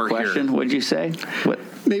see more question, here. What'd you say? What?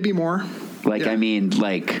 Maybe more. I mean,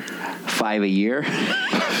 5 a year?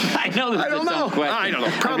 I know this is a dumb question. I don't know.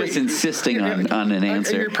 Probably, I'm just insisting on an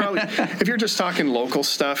answer. If you're just talking local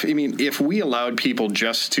stuff, I mean, if we allowed people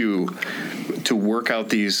just to work out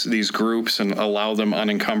these groups and allow them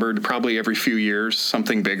unencumbered, probably every few years,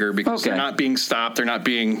 something bigger, because they're not being stopped, they're not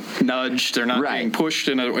being nudged, they're not being pushed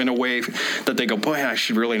in a way that they go, boy, I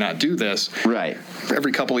should really not do this. Right.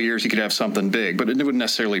 Every couple of years you could have something big, but it wouldn't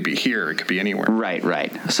necessarily be here. It could be anywhere.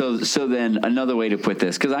 Right. So then another way to put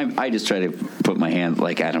this, because I just try to put my hand,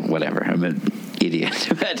 whatever. I'm an idiot.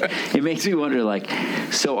 But it makes me wonder,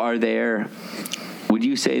 would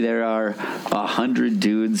you say there are 100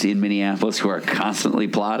 dudes in Minneapolis who are constantly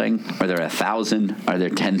plotting? Are there 1,000? Are there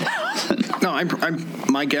 10,000? No,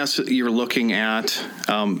 my guess you're looking at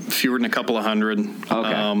fewer than a couple of hundred.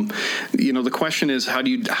 Okay. The question is how do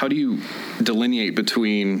you delineate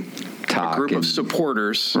between a group of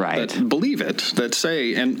supporters that believe it, that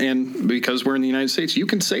say, and because we're in the United States, you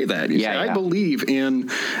can say that. You say, I believe in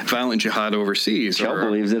violent jihad overseas. Joe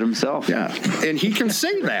believes it himself. Yeah, and he can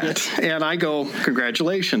say that. And I go,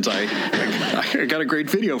 congratulations, I got a great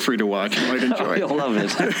video for you to watch. You might enjoy it. You'll love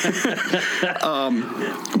it.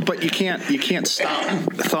 But you can't stop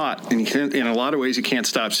thought, and in a lot of ways you can't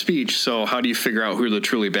stop speech. So how do you figure out who are the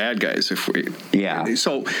truly bad guys?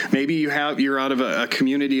 So maybe you're out of a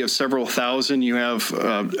community of several thousand, you have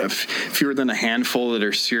fewer than a handful that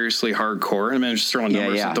are seriously hardcore. I mean, just throwing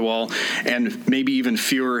numbers at the wall, and maybe even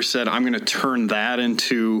fewer said, I'm going to turn that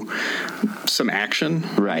into some action.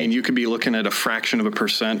 Right. I mean, you could be looking at a fraction of a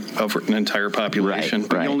 % of an entire population,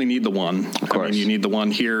 but you only need the one. Of course. I mean, you need the one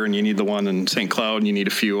here, and you need the one in St. Cloud, and you need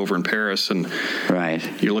a few over in Paris, and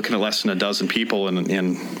you're looking at less than a dozen people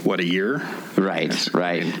in what, a year? Right.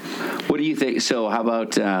 What do you think? So how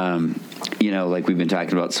about, like we've been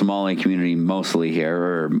talking about Somali community mostly here,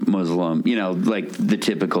 or Muslim, like the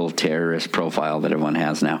typical terrorist profile that everyone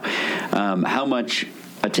has now. How much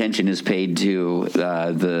attention is paid to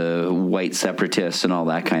the white separatists and all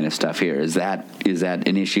that kind of stuff here? Is that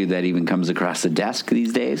an issue that even comes across the desk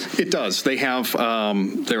these days? It does. They have,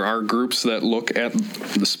 there are groups that look at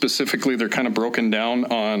specifically, they're kind of broken down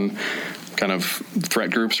on kind of threat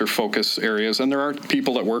groups or focus areas. And there are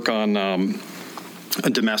people that work on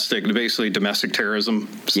basically domestic terrorism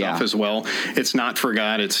stuff as well. It's not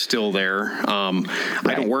forgot; it's still there.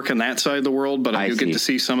 I don't work on that side of the world, but I do get to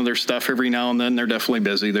see some of their stuff every now and then. They're definitely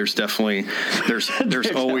busy. There's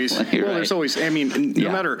always there's always. I mean,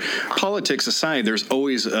 no matter politics aside, there's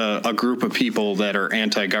always a group of people that are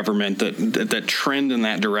anti-government that trend in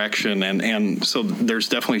that direction, and so there's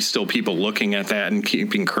definitely still people looking at that and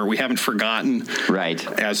keeping current. We haven't forgotten,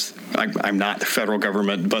 as I'm not the federal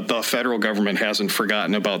government, but the federal government hasn't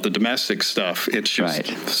forgotten about the domestic stuff. It's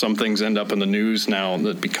just some things end up in the news now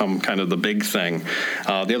that become kind of the big thing.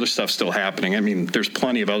 The other stuff's still happening. I mean, there's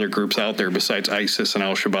plenty of other groups out there besides ISIS and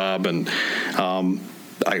Al-Shabaab, and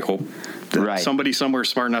I hope that somebody somewhere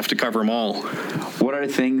smart enough to cover them all. What are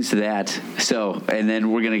things that, and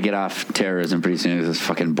then we're going to get off terrorism pretty soon because it's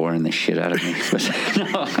fucking boring the shit out of me.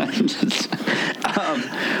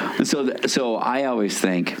 So I always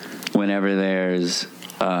think whenever there's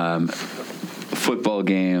football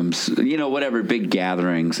games, whatever, big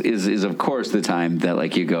gatherings is of course the time that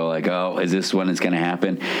like you go like, oh, is this when it's going to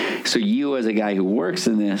happen? So you, as a guy who works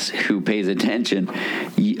in this, who pays attention,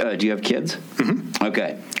 do you have kids? Mm-hmm.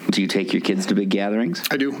 Okay. Do you take your kids to big gatherings?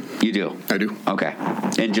 I do. You do? I do. Okay.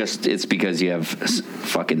 And it's because you have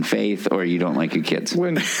fucking faith, or you don't like your kids?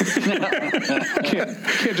 Can't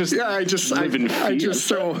just I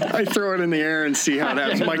throw it in the air and see how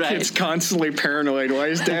that. My kid's constantly paranoid. Why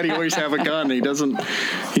does Daddy always have a gun?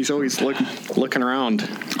 He's always looking around.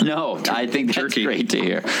 No, I think that's great to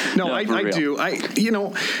hear. No, I do.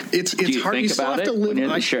 It's hard. You still have to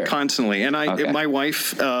live constantly, and my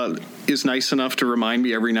wife is nice enough to remind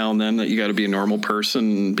me every now and then that you got to be a normal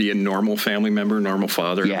person, be a normal family member, normal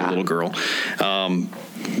father, have a little girl.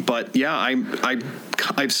 But yeah,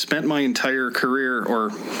 I've spent my entire career, or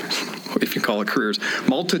if you call it careers,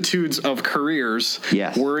 multitudes of careers,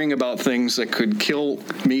 worrying about things that could kill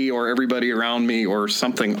me or everybody around me, or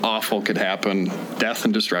something awful could happen, death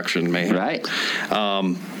and destruction may happen.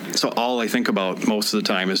 Right. So all I think about most of the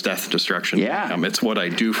time is death and destruction. Yeah. It's what I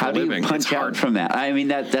do for a living. How do you punch out from that? I mean,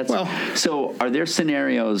 that's... So are there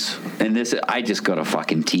scenarios, and this, I just go to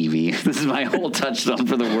fucking TV. This is my whole touchstone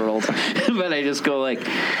for the world. But I just go like,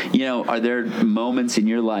 are there moments in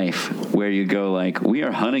your life where you go like, we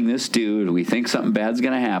are hunting this dude, we think something bad's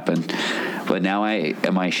going to happen, but now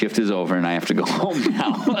my shift is over and I have to go home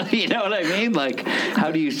now. You know what I mean? Like,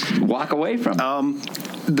 how do you walk away from it?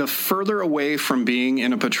 The further away from being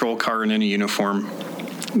in a patrol car and in a uniform,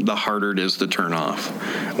 the harder it is to turn off.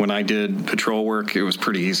 When I did patrol work, it was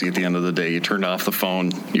pretty easy at the end of the day. You turned off the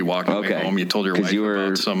phone, you walked away home, you told your wife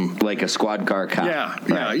about some... like a squad car cop.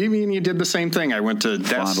 Yeah. You mean you did the same thing. I went to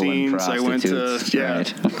death scenes. I went to,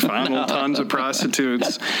 fondled tons of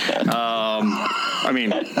prostitutes. I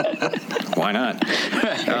mean, why not?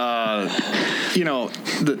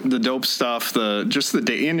 The dope stuff, just the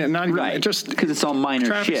day, and not even just because it's all minor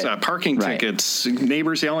traffic shit. Stuff, parking tickets,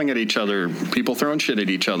 neighbors yelling at each other, people throwing shit at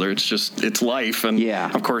each other. It's life, and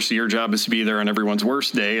of course your job is to be there on everyone's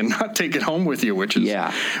worst day and not take it home with you, which is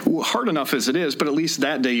hard enough as it is. But at least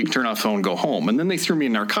that day you can turn off the phone and go home. And then they threw me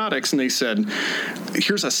in narcotics and they said,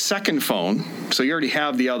 "Here's a second phone, so you already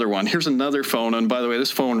have the other one. Here's another phone, and by the way,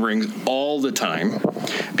 this phone rings all the time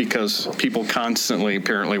because people constantly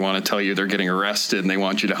apparently want to tell you they're getting arrested and they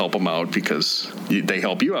want you to help them out because they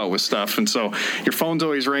help you out with stuff. And so your phone's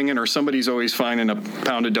always ringing, or somebody's always finding a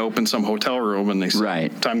pound of dope in some hotel room, and they say,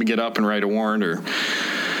 time to get up and write a warrant, or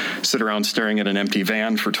sit around staring at an empty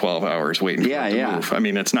van for 12 hours waiting for it to move. I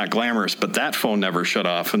mean, it's not glamorous, but that phone never shut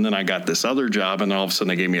off. And then I got this other job, and all of a sudden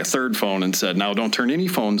they gave me a third phone and said, now don't turn any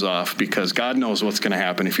phones off because God knows what's going to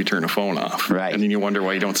happen if you turn a phone off. Right. And then you wonder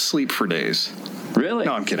why you don't sleep for days. Really?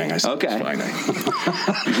 No, I'm kidding. I sleep fine.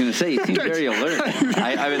 I was going to say, you seem very alert.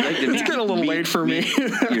 I would like to It's getting a little late for me.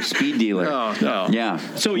 Your speed dealer. No. Yeah.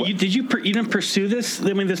 So you didn't pursue this?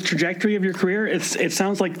 I mean, this trajectory of your career? It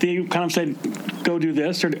sounds like they kind of said, go do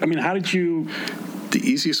this. Or, I mean, how did you... The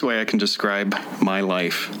easiest way I can describe my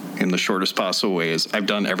life in the shortest possible way is I've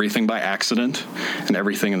done everything by accident and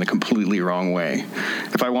everything in the completely wrong way.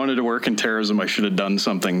 If I wanted to work in terrorism, I should have done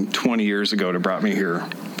something 20 years ago that brought me here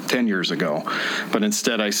 10 years ago. But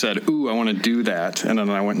instead I said, ooh, I want to do that. And then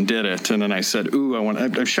I went and did it. And then I said, ooh, I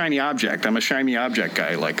want a shiny object. I'm a shiny object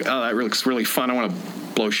guy. Like, oh, that looks really fun. I want to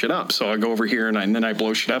blow shit up. So I go over here and then I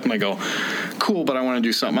blow shit up and I go, cool, but I want to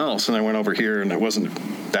do something else. And I went over here and it wasn't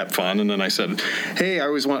that fun. And then I said, hey,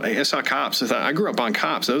 I saw cops. I grew up on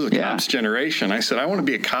cops. That was a cops generation. I said, I want to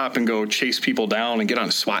be a cop and go chase people down and get on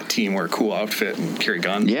a SWAT team, wear a cool outfit and carry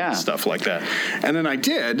guns and stuff like that. And then I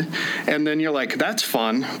did. And then you're like, that's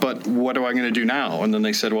fun, but what am I going to do now? And then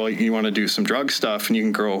they said, well, you want to do some drug stuff and you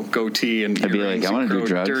can grow goatee and I'd be like, I want to do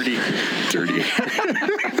drugs. Dirty.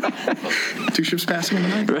 2 ships passing in the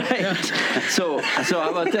night. Right. Yeah. So how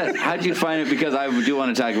about that? How'd you find it? Because I do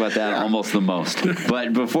want to talk about that almost the most.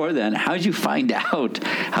 But before then, how'd you find out?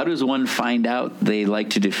 How does one find out they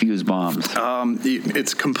like to defuse bombs?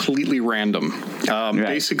 It's completely random.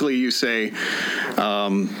 Basically, you say,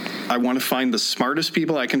 I want to find the smartest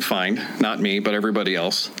people I can find, not me, but everybody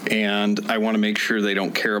else. And I want to make sure they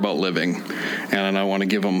don't care about living. And I want to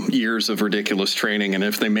give them years of ridiculous training. And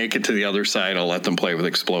if they make it to the other side, I'll let them play with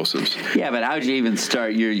explosives. Yeah, but how'd you even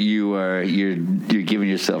start? You're giving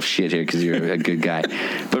yourself shit here because you're a good guy.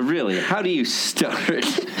 But really, how do you start?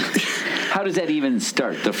 How does that even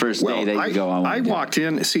start, the first day that you go on? I walked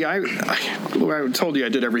in. See, I told you I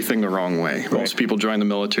did everything the wrong way. Right. Most people join the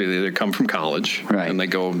military. They either come from college and they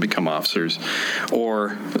go and become officers,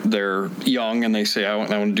 or they're young and they say, I want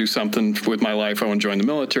to do something with my life. I want to join the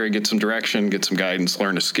military, get some direction, get some guidance,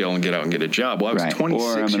 learn a skill, and get out and get a job. Well, I was 26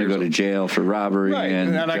 Or I'm going to go to jail for robbery. Right,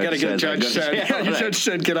 and I got to get a judge said, judge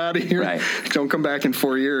said, get out of here. Right. Don't come back in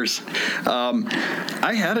 4 years.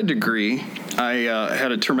 I had a degree. I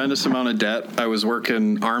had a tremendous amount of debt. I was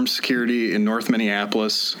working armed security in North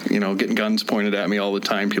Minneapolis, getting guns pointed at me all the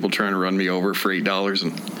time, people trying to run me over for $8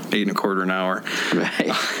 and $8.25 an hour.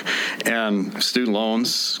 Right. And student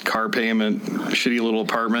loans, car payment, shitty little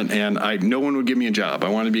apartment, and no one would give me a job. I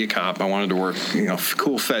wanted to be a cop. I wanted to work,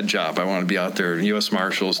 cool Fed job. I wanted to be out there, U.S.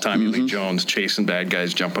 Marshals, Tommy Lee Jones, chasing bad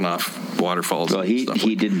guys, jumping off waterfalls. Well, he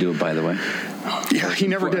didn't do it, by the way. Yeah, he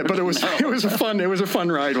never did, but it was a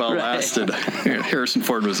fun ride while it lasted. Yeah, Harrison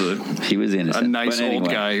Ford was a nice old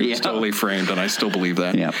guy who was totally framed, and I still believe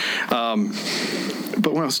that. Yeah.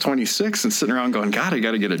 But when I was 26 and sitting around going, God, I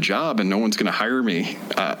got to get a job and no one's going to hire me.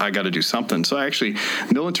 I got to do something. So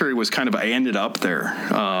military was I ended up there.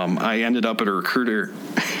 I ended up at a recruiter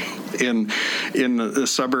in the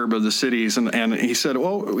suburb of the cities, and he said,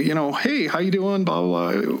 "Oh, hey, how you doing? Blah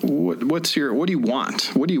blah. What do you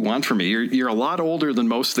want? What do you want from me? You're a lot older than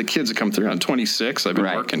most of the kids that come through. I'm 26. I've been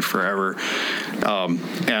working forever."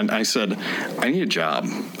 And I said, "I need a job.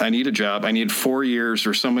 I need 4 years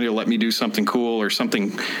or somebody to let me do something cool or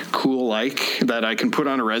something cool like that I can put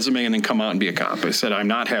on a resume and then come out and be a cop." I said, "I'm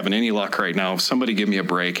not having any luck right now. Somebody give me a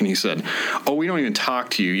break." And he said, "Oh, we don't even talk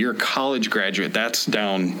to you. You're a college graduate. That's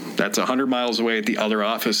 100 miles away at the other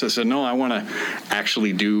office." I said, "No, I want to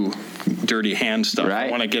actually do dirty hand stuff. I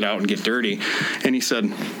want to get out and get dirty." And he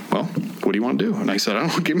said, "Well, what do you want to do?" And I said, "I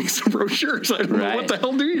don't know, give me some brochures. I don't know, what the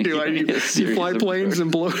hell do you do? You fly planes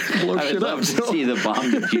and blow shit up." I would love to see the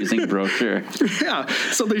bomb defusing brochure. Yeah,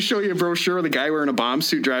 so they show you a brochure of the guy wearing a bomb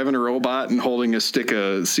suit driving a robot and holding a stick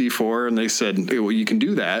of C4, and they said, "Hey, well, you can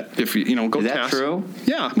do that if you go Is test." That true?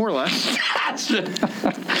 Yeah, more or less.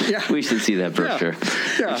 Yeah. We should see that brochure.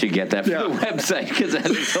 Yeah. We should get that from the website because that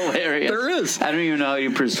is hilarious. There is. I don't even know how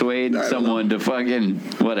you persuade someone to fucking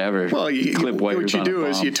whatever. Well, clip what you do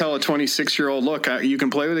is you tell a 26-year-old, "Look, you can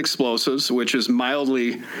play with explosives," which is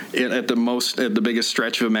mildly, at the biggest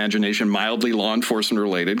stretch of imagination, mildly law enforcement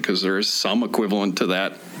related, because there is some equivalent to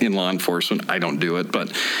that in law enforcement. I don't do it,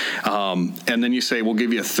 but and then you say, "We'll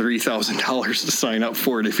give you $3,000 to sign up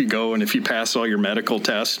for it if you go, and if you pass all your medical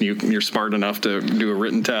tests and you're smart enough to do a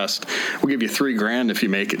written test, we'll give you $3,000 if you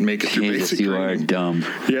make it through basic training." You are dumb.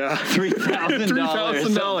 Yeah,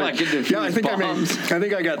 $3,000. Yeah, I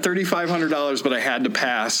think I got $3,500, but I had to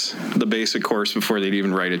pass the basic course before they'd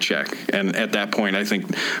even write a check. And at that point, I think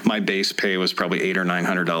my base pay was probably $800 or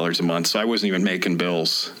 $900 a month, so I wasn't even making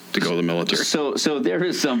bills to go to the military. So there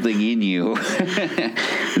is something in you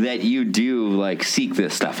that you do seek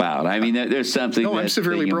this stuff out. I mean, there's something. No, I'm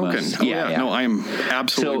severely broken. No, I am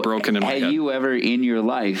absolutely broken in my head. Have you ever in your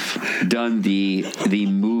life done the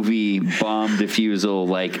movie bomb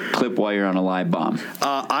defusal, clip wire on a live bomb?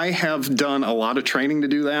 I have done a lot of training to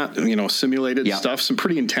do that. Simulated stuff, some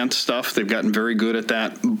pretty intense stuff. They've gotten very good at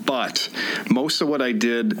that. But most of what I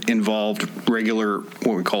did involved regular,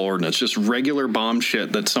 what we call ordnance, just regular bomb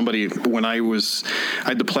shit that somebody, when I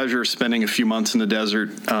had the pleasure of spending a few months in the desert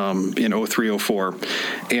in 03, 04,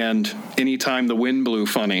 and anytime the wind blew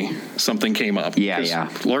funny, something came up. Yeah.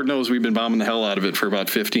 Lord knows we've been bombing the hell out of it for about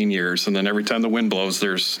 15 years, and then every time the wind blows,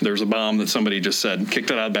 there's a bomb that somebody just said,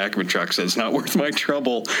 kicked it out of the back of a truck, said it's not worth my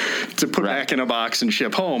trouble to put back in a box and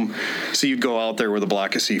ship home. So you'd go out there with a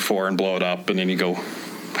block of C4 and blow it up, and then you go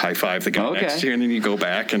high five the guy next to you, and then you go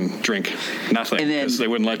back and drink nothing because they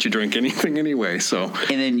wouldn't let you drink anything anyway. So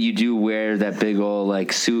and then you do wear that big old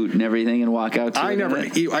like suit and everything and walk out. I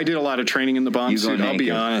did a lot of training in the bomb suit. I'll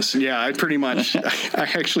be honest. Yeah, I pretty much. I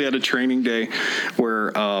actually had a training day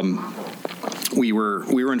where we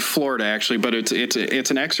were in Florida actually, but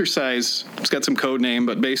it's an exercise. It's got some code name,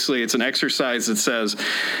 but basically it's an exercise that says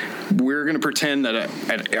we're going to pretend that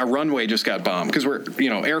a runway just got bombed because we're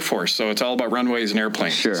Air Force, so it's all about runways and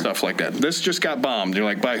airplanes and stuff like that. This just got bombed. You're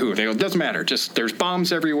like, by who? They go, it doesn't matter. Just there's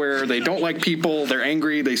bombs everywhere. They don't like people. They're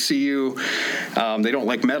angry. They see you. They don't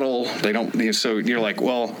like metal. They don't. So you're like,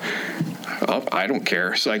 well. Oh, I don't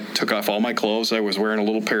care. So I took off all my clothes. I was wearing a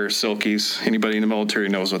little pair of silkies. Anybody in the military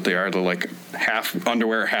knows what they are. They're like half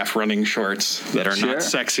underwear, half running shorts that are not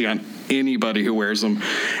sexy on anybody who wears them.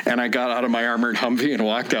 And I got out of my armored Humvee and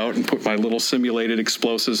walked out and put my little simulated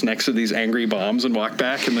explosives next to these angry bombs and walked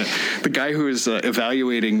back. And the guy who was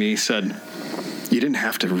evaluating me said, you didn't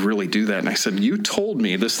have to really do that. And I said, you told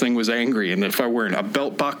me this thing was angry, and that if I were wearing a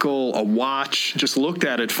belt buckle, a watch, just looked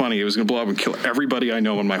at it funny, it was going to blow up and kill everybody I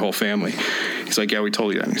know in my whole family. He's like, yeah, we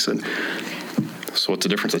told you that. And he said, so what's the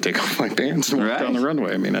difference? I take off my pants and walk down the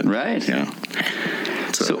runway. I mean, yeah.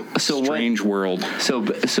 It's a strange world. So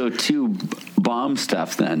to bomb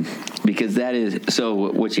stuff then, because that is, so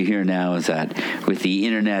what you hear now is that with the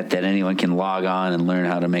internet that anyone can log on and learn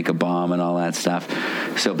how to make a bomb and all that stuff.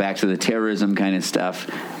 So back to the terrorism kind of stuff.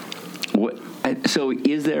 So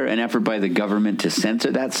is there an effort by the government to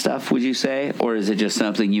censor that stuff, would you say? Or is it just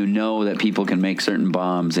something that people can make certain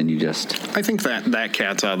bombs and you just... I think that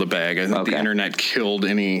cat's out of the bag. I think the internet killed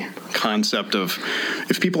any concept of...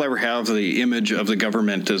 If people ever have the image of the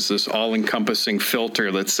government as this all-encompassing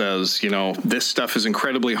filter that says, this stuff is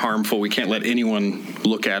incredibly harmful, we can't let anyone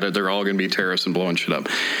look at it, they're all going to be terrorists and blowing shit up.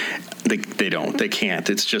 They don't. They can't.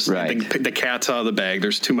 It's just the cat's out of the bag.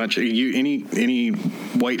 There's too much. Any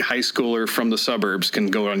white high schooler from the suburbs can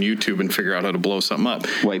go on YouTube and figure out how to blow something up.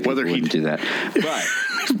 White people wouldn't do that.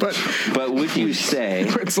 But would you say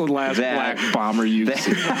it's the last black bomber you've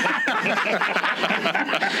seen?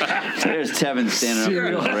 There's Tevin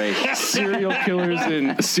standing up for race. Serial killers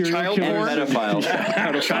and serial killers.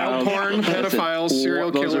 Pedophiles. Child porn, pedophiles,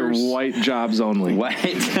 serial killers. Those are white jobs only.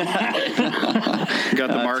 White. Got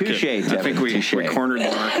the market. Touche, I think we cornered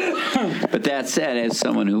the market. But that said, as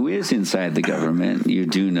someone who is inside the government, you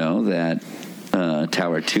do know that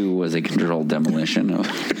Tower 2 was a controlled demolition of...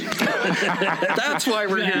 That's why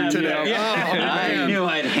we're here today. I knew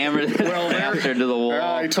I'd hammer the bastard to the wall.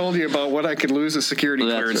 I told you about what I could lose a security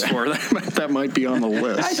clearance for. That might be on the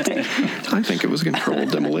list. I think it was a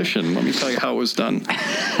controlled demolition. Let me tell you how it was done.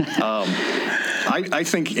 I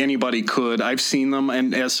think anybody could. I've seen them,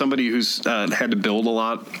 and as somebody who's had to build a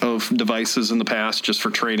lot of devices in the past, just for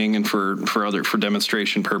training and for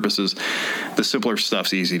demonstration purposes, the simpler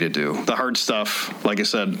stuff's easy to do. The hard stuff, like I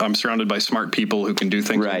said, I'm surrounded by smart people who can do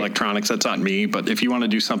things with electronics. That's not me. But if you want to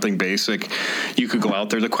do something basic, you could go out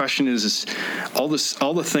there. The question is all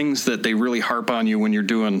the things that they really harp on you when you're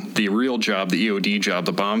doing the real job, the EOD job,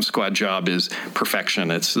 the bomb squad job, is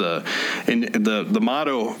perfection. It's the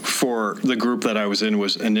motto for the group that I was in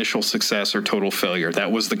was initial success or total failure.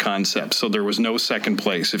 That was the concept. So there was no second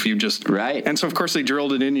place. If you just and so of course they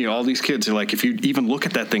drilled it in you. All these kids are like, if you even look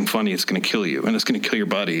at that thing funny, it's going to kill you, and it's going to kill your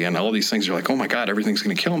buddy, and all these things are like, oh my God, everything's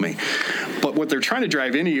going to kill me. But what they're trying to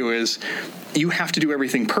drive into you is you have to do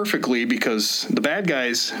everything perfectly, because the bad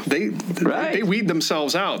guys, they weed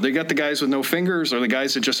themselves out. They got the guys with no fingers, or the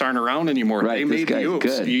guys that just aren't around anymore. They made you.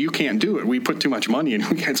 You can't do it. We put too much money in.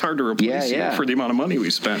 It's hard to replace you for the amount of money we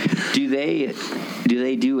spent. Do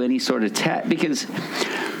they do any sort of test? Because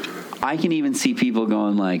I can even see people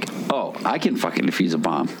going like, oh, I can fucking defuse a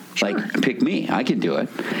bomb. Sure. Like, pick me. I can do it.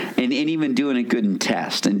 And even doing it good in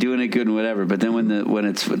test and doing it good in whatever. But then when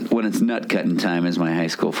it's nut cutting time, as my high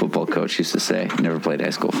school football coach used to say, never played high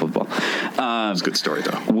school football. It's a good story,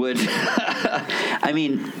 though. I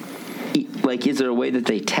mean, like, is there a way that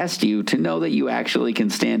they test you to know that you actually can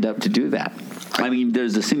stand up to do that? I mean,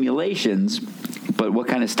 there's the simulations, But what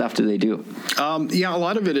kind of stuff do they do? Yeah, a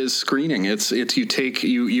lot of it is screening. It's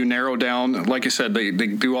you narrow down. Like I said, they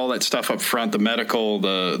do all that stuff up front, the medical,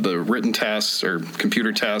 the written tests or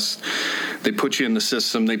computer tests. They put you in the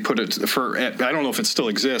system. They put it for, I don't know if it still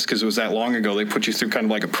exists because it was that long ago. They put you through kind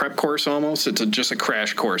of like a prep course almost. It's just a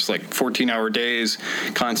crash course, like 14-hour days,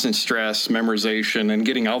 constant stress, memorization, and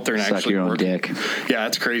getting out there and Suck actually your own working. dick. Yeah,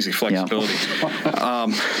 it's crazy flexibility.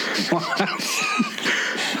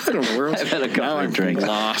 I don't know where else. I've had a couple now of I'm drinks.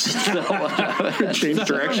 lost. Change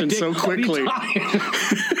direction so quickly.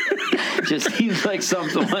 Just seems like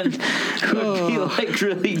someone who would be like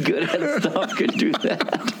really good at stuff could do that.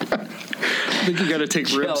 I think you got to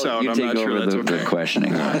take ribs out. You I'm take not sure over that's the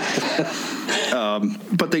questioning.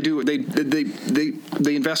 But they do.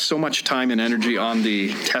 They invest so much time and energy on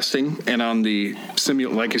the testing and on the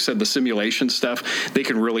like you said, the simulation stuff. They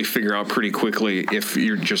can really figure out pretty quickly if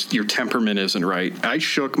your temperament isn't right. I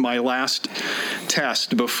shook my last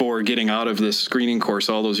test before getting out of this screening course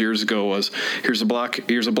all those years ago. Was here's a block of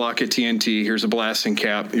TNT, here's a blasting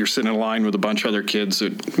cap. You're sitting in a line with a bunch of other kids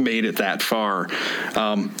that made it that far.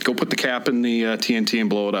 Go put the cap in the TNT and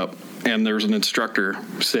blow it up. And there's an instructor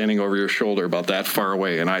standing over your shoulder about that far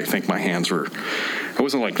away, and I think my hands were, I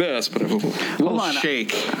wasn't like this, but a little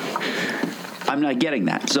shake. I'm not getting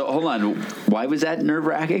that. So hold on. Why was that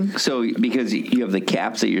nerve-wracking? So because you have the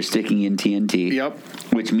caps that you're sticking in TNT. Yep.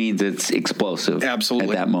 Which means it's explosive.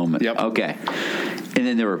 Absolutely. At that moment. Yep. Okay. And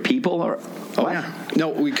then there were people or... Oh, yeah.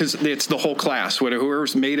 No, because it's the whole class.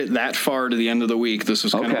 Whoever's made it that far to the end of the week, this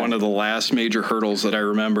was kind of one of the last major hurdles that I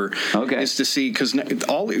remember. Okay. Is to see, because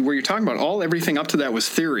all where you're talking about, everything up to that was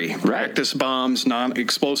theory. Right. Practice bombs,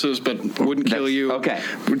 non-explosives, but wouldn't kill you. Okay.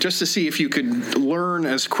 Just to see if you could learn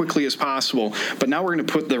as quickly as possible. But now we're going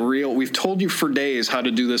to put we've told you for days how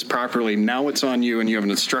to do this properly. Now it's on you, and you have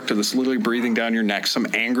an instructor that's literally breathing down your neck, some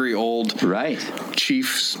angry old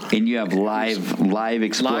chiefs. And you have live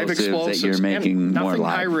explosives that you're making and more nothing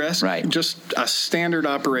live. High risk, just a standard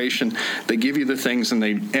operation. They give you the things, and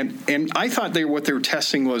I thought what they were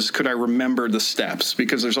testing was, could I remember the steps?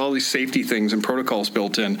 Because there's all these safety things and protocols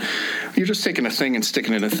built in. You're just taking a thing and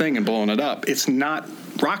sticking it in a thing and blowing it up. It's not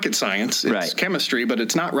rocket science. It's chemistry, but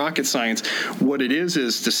it's not rocket science. What it is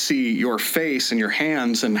to see your face and your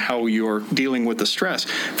hands and how you're dealing with the stress.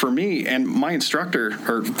 For me, and my instructor,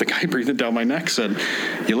 or the guy breathing down my neck, said,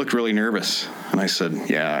 "You looked really nervous." And I said,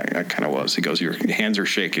 "Yeah, I kind of was." He goes, "Your hands are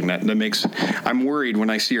shaking. That makes. I'm worried when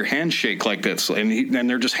I see your hands shake like this, and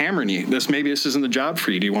they're just hammering you. Maybe this isn't the job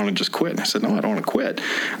for you. Do you want to just quit?" And I said, "No, I don't want to quit."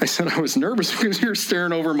 I said, "I was nervous because you're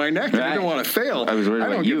staring over my neck. And I didn't want to fail. I was worried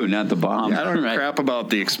about you, not the bomb." Yeah, I don't give a crap about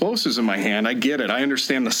the explosives in my hand. I get it. I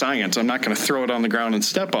understand the science. I'm not going to throw it on the ground and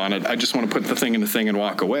step on it. I just want to put the thing in the thing and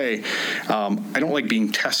walk away. I don't like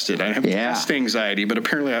being tested. I have test anxiety, but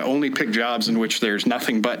apparently I only pick jobs in which there's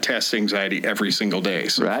nothing but test anxiety every single day.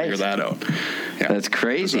 So figure that out. Yeah. That's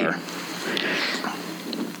crazy. Bizarre.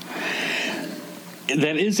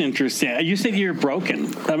 That is interesting. You said you're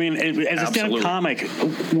broken. I mean, as a stand-up comic,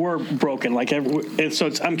 we're broken.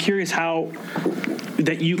 I'm curious how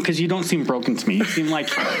that because you don't seem broken to me. You seem like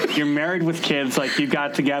you're married with kids, like you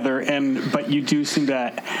got together, but you do seem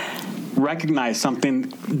to recognize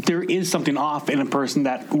something. There is something off in a person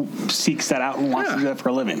that seeks that out and wants to do that for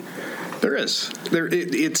a living. There is.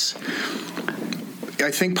 It's. I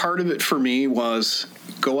think part of it for me was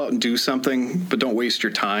go out and do something, but don't waste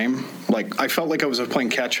your time. Like, I felt like I was playing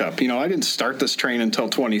catch up. I didn't start this train until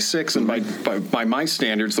 26, and by my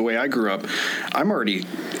standards, the way I grew up, I'm already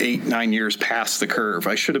 8-9 years past the curve.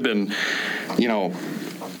 I should have been,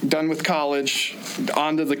 done with college,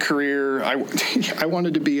 onto the career. I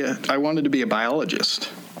wanted to be a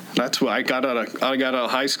biologist. That's what I got out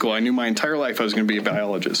of high school. I knew my entire life I was going to be a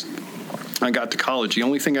biologist. I got to college. The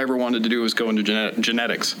only thing I ever wanted to do was go into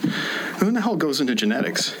genetics. Who in the hell goes into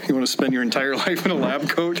genetics? You want to spend your entire life in a lab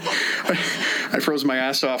coat? I froze my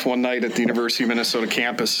ass off one night at the University of Minnesota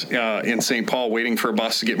campus in St. Paul waiting for a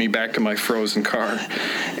bus to get me back to my frozen car.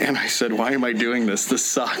 And I said, why am I doing this? This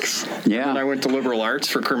sucks. Yeah. And I went to liberal arts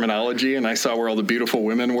for criminology, and I saw where all the beautiful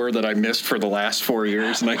women were that I missed for the last 4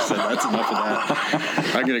 years. And I said, that's enough of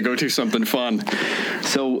that. I'm going to go do something fun.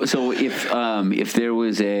 So if there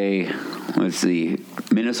was the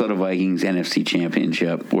Minnesota Vikings NFC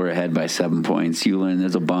Championship, we're ahead by 7 points. You learn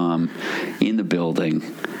there's a bomb in the building.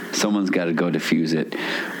 Someone's got to go defuse it.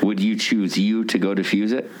 Would you choose you to go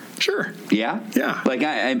defuse it? Sure. Yeah. Yeah. Like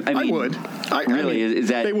I mean, I would. Is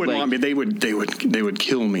that? They wouldn't want me. They would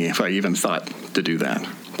kill me if I even thought to do that.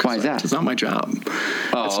 Why is that? It's not my job.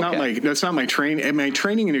 That's not my training. And my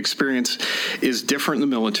training and experience is different in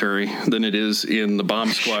the military than it is in the bomb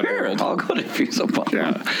squad world. I'll go to Fusel Bomb.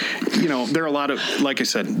 Yeah. There are a lot of, like I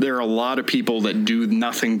said, there are a lot of people that do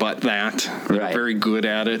nothing but that. They're very good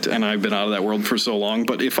at it, and I've been out of that world for so long.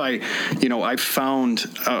 But if I found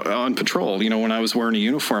on patrol, when I was wearing a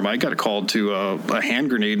uniform, I got called to a hand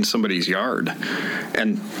grenade in somebody's yard,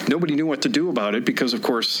 and nobody knew what to do about it because, of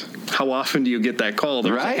course, how often do you get that call?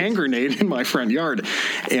 There's a hand grenade in my front yard,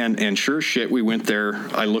 and sure as shit, we went there.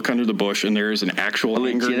 I look under the bush, and there is an actual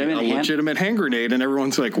legitimate hand grenade, and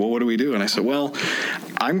everyone's like, "Well, what do we do?" And I said, "Well,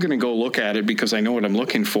 I'm going to go look at it because I know what I'm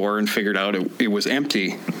looking for," and figured out it was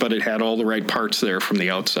empty, but it had all the right parts there from the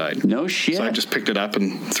outside. No shit. So I just picked it up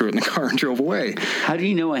and threw it in the car and drove away. How do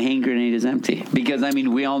you know a hand grenade is empty? Because,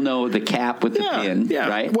 we all know the cap with the pin,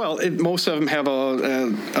 right? Well, most of them have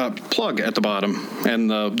a plug at the bottom, and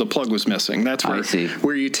the plug was missing. That's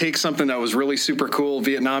where you take something that was really super cool,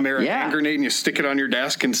 Vietnam era hand grenade, and you stick it on your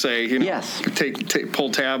desk and say,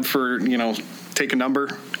 pull tab for, take a number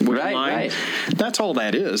with line. That's all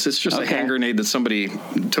that is. It's just a hand grenade that somebody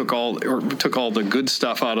took all the good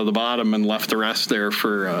stuff out of the bottom and left the rest there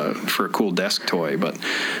for a cool desk toy. But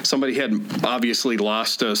somebody had obviously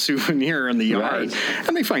lost a souvenir in the yard,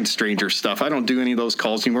 and they find stranger stuff. I don't do any of those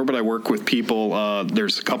calls anymore, but I work with people.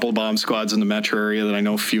 There's a couple of bomb squads in the metro area that I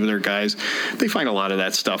know a few of their guys. They find a lot of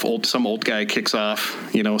that stuff. Some old guy kicks off,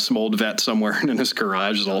 some old vet somewhere, and in his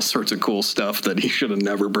garage is all sorts of cool stuff that he should have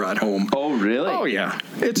never brought home. Oh, really? Oh, yeah.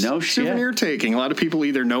 It's souvenir taking. A lot of people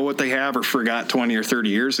either know what they have or forgot 20 or 30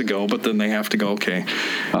 years ago, but then they have to go, okay,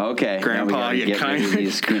 Grandpa, you kind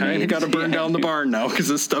of got to burn down the barn now because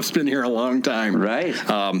this stuff's been here a long time. Right.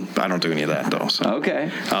 I don't do any of that, though. So. Okay.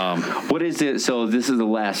 What is it? So this is the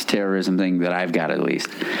last terrorism thing that I've got, at least.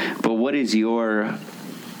 But what is your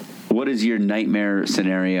nightmare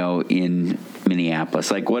scenario in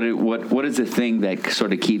Minneapolis? Like, what is the thing that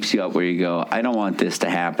sort of keeps you up where you go, I don't want this to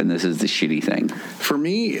happen, this is the shitty thing? For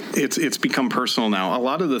me, it's become personal now. A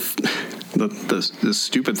lot of the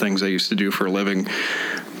stupid things I used to do for a living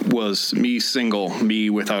was me single, me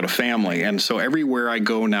without a family. And so everywhere I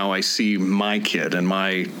go now, I see my kid and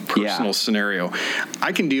my personal scenario.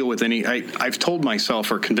 I can deal with I've told myself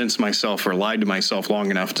or convinced myself or lied to myself long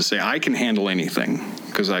enough to say I can handle anything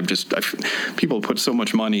because people put so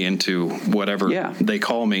much money into whatever they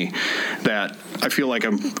call me that I feel like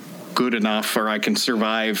I'm good enough or I can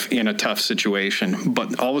survive in a tough situation.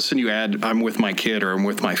 But all of a sudden you add, I'm with my kid or I'm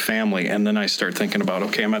with my family, and then I start thinking about,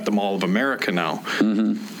 okay, I'm at the Mall of America now.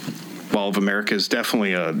 Mm-hmm. Mall of America is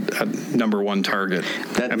definitely a number one target.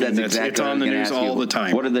 That's exactly it's on the news all the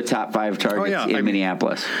time. What are the top 5 targets in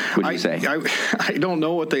Minneapolis, would you say? I don't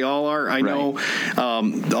know what they all are. I know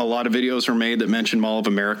a lot of videos were made that mention Mall of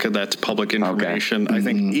America. That's public information. Okay. I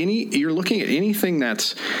think you're looking at anything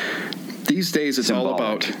that's these days it's symbolic,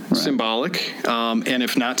 all about symbolic, and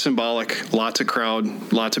if not symbolic, lots of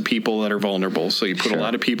crowd, lots of people that are vulnerable. So you put a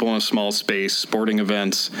lot of people in a small space, sporting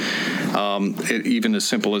events, even as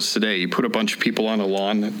simple as today, you put a bunch of people on a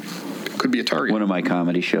lawn that could be a target. One of my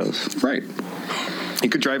comedy shows. Right. You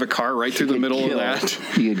could drive a car right through the middle of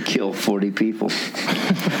that. You could kill 40 people.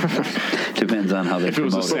 Depends on how they promote it. If it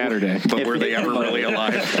was a Saturday. But were they ever really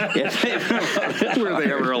alive? Were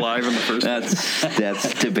they ever alive in the first place?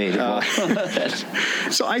 That's debatable.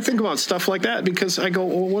 So I think about stuff like that because I go,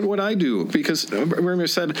 well, what would I do? Because remember I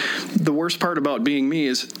said the worst part about being me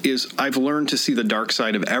is I've learned to see the dark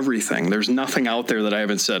side of everything. There's nothing out there that I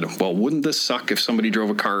haven't said, well, wouldn't this suck if somebody drove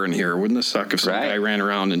a car in here? Wouldn't this suck if some guy ran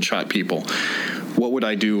around and shot people? What would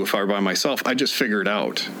I do if I were by myself? I just figure it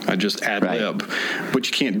out. I just ad lib. But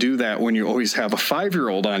you can't do that when you always have a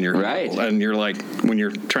 5-year-old on your heel. And you're like, when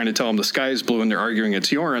you're trying to tell them the sky is blue and they're arguing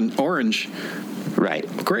it's orange. Right.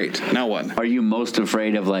 Great. Now what? Are you most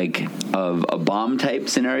afraid of a bomb type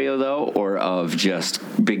scenario though, or of just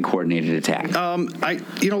big coordinated attack?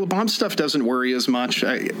 The bomb stuff doesn't worry as much.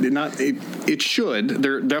 It should.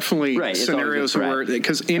 There are definitely scenarios where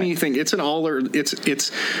because anything it's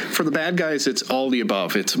for the bad guys. It's all the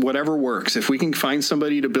above. It's whatever works. If we can find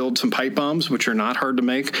somebody to build some pipe bombs, which are not hard to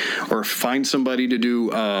make, or find somebody to do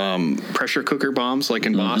pressure cooker bombs like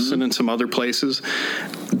in Boston and some other places,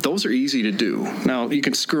 those are easy to do. Now, you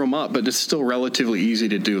can screw them up, but it's still relatively easy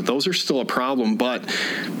to do. Those are still a problem, but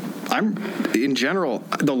in general,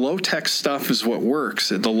 the low-tech stuff is what works.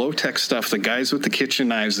 The low-tech stuff, the guys with the kitchen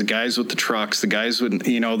knives, the guys with the trucks, the guys with,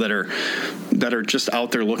 that are just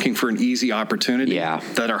out there looking for an easy opportunity,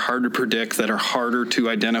 that are hard to predict, that are harder to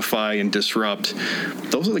identify and disrupt.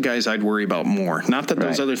 Those are the guys I'd worry about more. Not that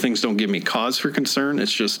those other things don't give me cause for concern.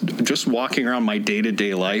 It's just walking around my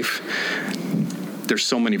day-to-day life. there's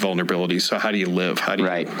so many vulnerabilities. So how do you live? How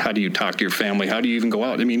do you talk to your family? How do you even go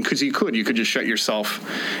out? I mean, because you could just shut yourself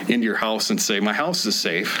into your house and say, my house is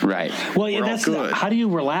safe. Right. Well, yeah, that's good. How do you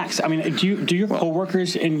relax? I mean, do your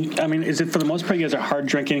coworkers, and I mean, is it for the most part you guys are hard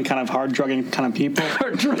drinking, kind of hard drugging kind of people?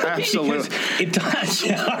 Absolutely. It does.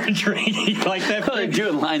 Hard drinking like that. They're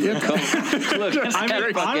doing lines of coke. Look, I'm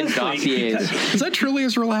fucking honestly, dossiers. Is that truly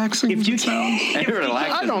as relaxing? If you can't,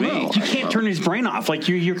 I don't know. you can't turn his brain off. Like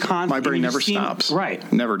you're constantly. My brain never stops.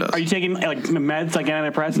 Right. Never does. Are you taking like meds, like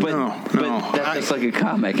antidepressants? But that's just like a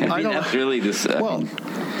comic. I mean, that's really this. Well,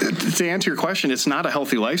 to answer your question, it's not a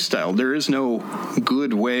healthy lifestyle. There is no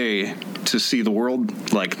good way to see the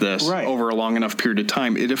world like this over a long enough period of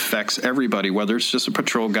time. It affects everybody, whether it's just a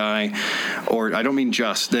patrol guy or, I don't mean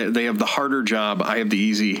just, they have the harder job. I have the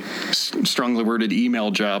easy, strongly worded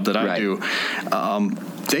email job that I do.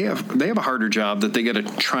 They have a harder job that they got to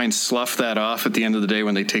try and slough that off at the end of the day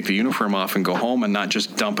when they take the uniform off and go home, and not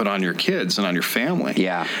just dump it on your kids and on your family.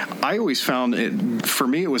 Yeah. I always found it, for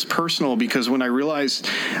me, it was personal, because when I realized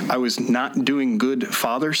I was not doing good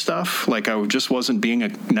father stuff, like I just wasn't being a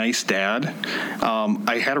nice dad,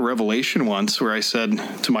 I had a revelation once where I said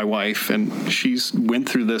to my wife, and she's went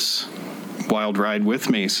through this wild ride with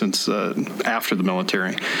me since after the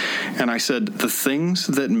military. And I said, the things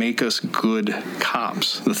that make us good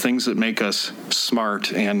cops, the things that make us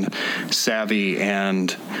smart and savvy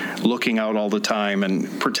and looking out all the time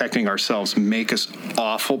and protecting ourselves, make us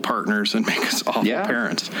awful partners and make us awful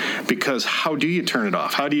parents. Because how do you turn it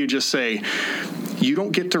off? How do you just say, you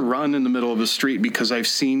don't get to run in the middle of the street, because I've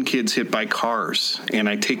seen kids hit by cars, and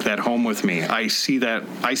I take that home with me. I see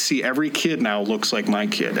every kid now looks like my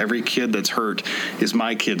kid. Every kid that's hurt is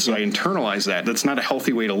my kid, so I internalize that. That's not a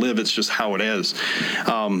healthy way to live. It's just how it is.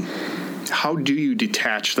 How do you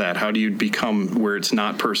detach that? How do you become where it's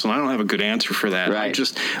not personal? I don't have a good answer for that. Right.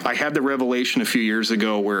 I had the revelation a few years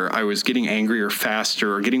ago where I was getting angrier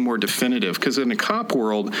faster or getting more definitive, because in the cop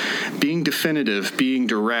world, being definitive, being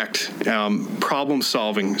direct, problem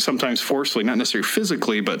solving, sometimes forcefully, not necessarily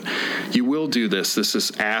physically, but you will do this. This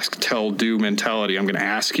is ask, tell, do mentality. I'm going to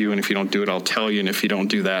ask you, and if you don't do it, I'll tell you, and if you don't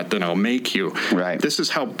do that, then I'll make you. Right. This is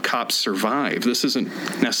how cops survive. This isn't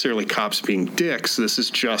necessarily cops being dicks. This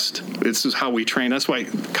is how we train. That's why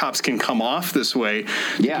cops can come off this way.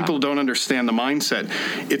 Yeah. People don't understand the mindset.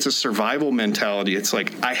 It's a survival mentality. It's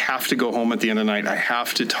like, I have to go home at the end of the night. I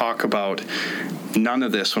have to talk about none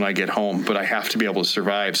of this when I get home, but I have to be able to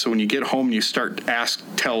survive. So when you get home and you start ask,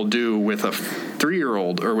 tell, do with a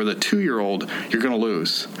 3-year-old or with a 2-year-old, you're going to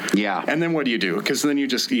lose. Yeah. And then what do you do? Because then you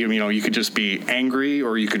could just be angry,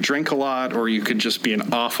 or you could drink a lot, or you could just be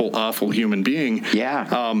an awful, awful human being.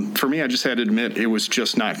 Yeah. For me, I just had to admit it was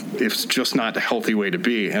just not a healthy way to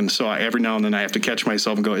be. And so every now and then I have to catch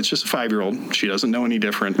myself and go, it's just a 5-year-old. She doesn't know any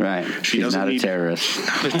different. Right. She's not a terrorist.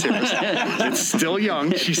 Not a terrorist. It's still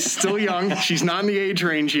young. She's still young. She's not in the age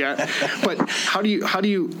range yet. But how do you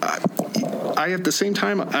I at the same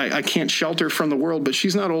time, I can't shelter from the world, but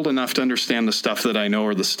she's not old enough to understand the stuff that I know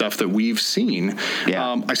or the stuff that we've seen.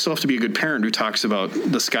 Yeah. I still have to be a good parent who talks about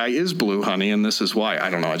the sky is blue, honey, and this is why. I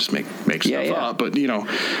don't know. I just make stuff up. But,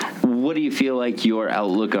 what do you feel like your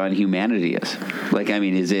outlook on humanity is? Like, I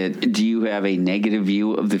mean, do you have a negative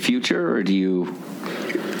view of the future, or do you...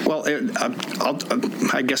 Well,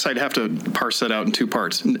 I guess I'd have to parse that out in two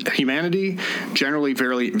parts. Humanity, generally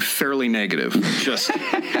fairly negative. Just, and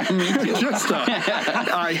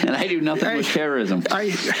I do nothing with terrorism.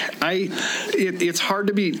 It's hard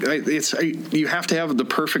to be. You have to have the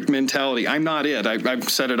perfect mentality. I'm not it. I've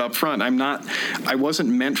said it up front. I wasn't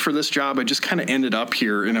meant for this job. I just kind of ended up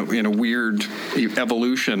here in a weird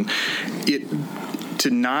evolution. To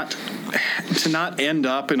not end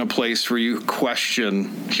up in a place where you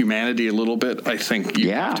question humanity a little bit, I think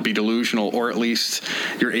you have to be delusional, or at least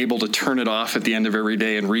you're able to turn it off at the end of every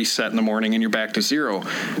day and reset in the morning and you're back to zero.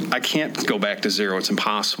 I can't go back to zero. It's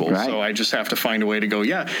impossible. Right. So I just have to find a way to go,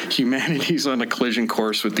 humanity's on a collision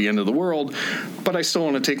course with the end of the world, but I still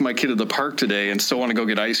want to take my kid to the park today and still want to go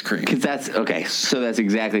get ice cream. Because that's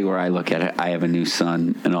exactly where I look at it. I have a new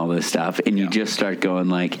son and all this stuff, and you just start going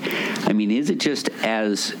like, I mean, is it just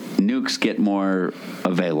as nukes get more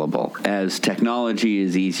available, as technology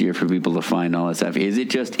is easier for people to find all that stuff, is it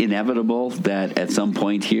just inevitable that at some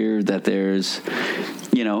point here that there's,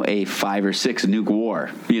 a 5 or 6 nuke war,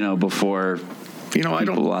 before I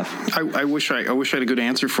don't. off. I wish I had a good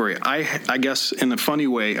answer for you. I guess in a funny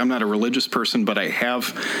way, I'm not a religious person, but I have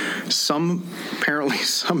apparently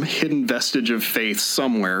some hidden vestige of faith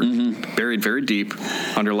somewhere, buried very deep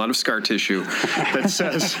under a lot of scar tissue, that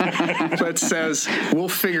says we'll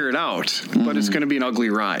figure it out, but it's going to be an ugly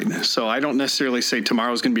ride. So I don't necessarily say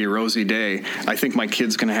tomorrow's going to be a rosy day. I think my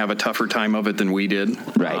kid's going to have a tougher time of it than we did.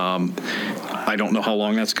 Right. I don't know how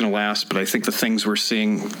long that's going to last, but I think the things we're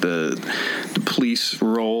seeing, the police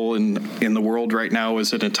role in the world right now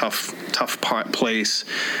is in a tough place.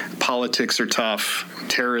 Politics are tough.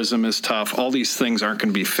 Terrorism is tough. All these things aren't going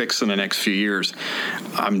to be fixed in the next few years.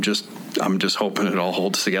 I'm just hoping it all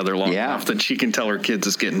holds together long enough that she can tell her kids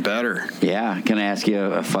it's getting better. Yeah. Can I ask you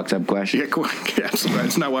a fucked up question? Yeah,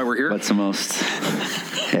 that's not why we're here. What's the most...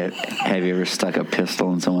 Have you ever stuck a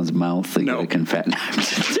pistol in someone's mouth to get a confetti? I'm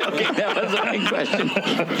just joking. That was my question.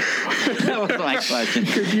 That was my question.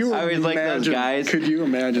 Could you I always like those guys. Could you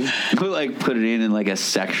imagine? Who put it in like a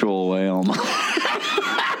sexual way almost.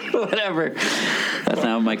 Whatever. That's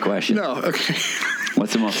not my question. No, okay.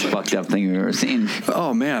 What's the most fucked up thing you've ever seen?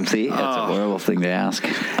 Oh, man. See, that's a horrible thing to ask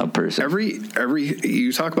a person.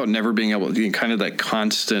 You talk about never being able to, kind of that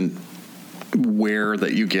constant wear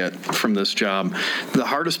that you get from this job. The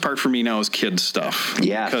hardest part for me now is kids stuff.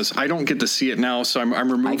 Yeah. Because I don't get to see it now, so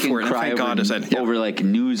I'm removed for it. And thank God is that over like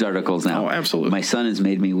news articles now. Oh, absolutely. My son has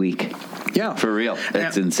made me weak. Yeah. For real.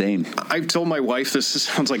 That's insane. I've told my wife, this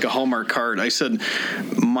sounds like a Hallmark card. I said,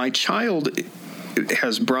 my child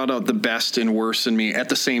has brought out the best and worst in me at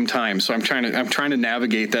the same time. So I'm trying to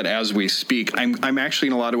navigate that as we speak. I'm actually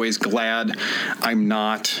in a lot of ways glad I'm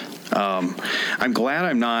not. I'm glad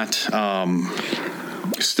I'm not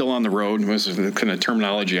still on the road, was the kind of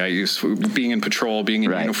terminology I use, being in patrol, being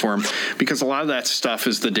in uniform, because a lot of that stuff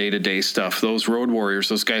is the day-to-day stuff. Those road warriors,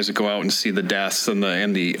 those guys that go out and see the deaths and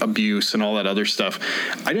the abuse and all that other stuff.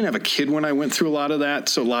 I didn't have a kid when I went through a lot of that,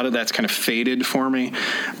 so a lot of that's kind of faded for me.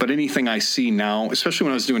 But anything I see now, especially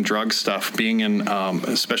when I was doing drug stuff, being in,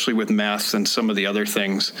 especially with meth and some of the other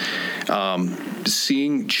things,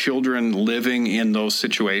 seeing children living in those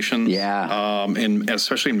situations,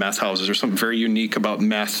 especially in meth houses, there's something very unique about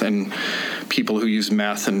meth and people who use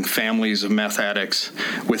meth and families of meth addicts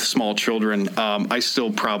with small children. I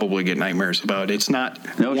still probably get nightmares about it. It's not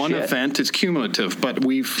one event, it's cumulative, but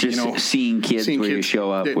we've just seeing kids you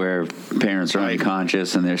show up where parents are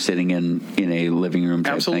unconscious and they're sitting in a living room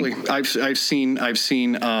type absolutely thing. I've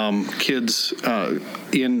seen kids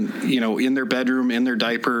in their bedroom, in their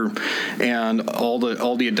diaper, and all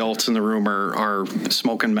the adults in the room are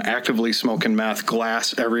actively smoking meth,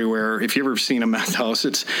 glass everywhere. If you've ever seen a meth house,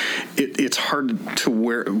 it's hard to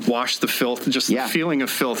wash the filth, just the feeling of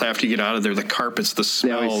filth after you get out of there, the carpets, the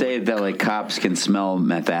smell. They always say that cops can smell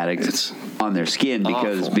meth addicts on their skin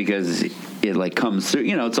because it comes through,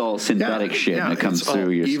 it's all synthetic shit and it comes through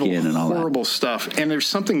your skin and all that horrible stuff. And there's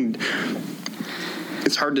something,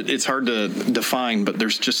 it's hard to define, but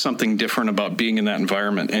there's just something different about being in that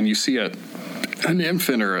environment. And you see an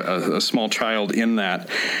infant or a small child in that,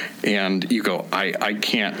 and you go, I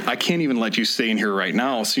can't even let you stay in here right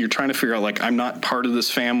now. So you're trying to figure out, I'm not part of this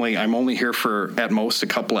family. I'm only here for at most a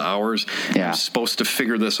couple of hours. Yeah. I'm supposed to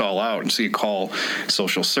figure this all out. And so you call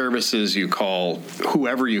social services, you call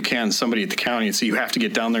whoever you can, somebody at the county, and so you have to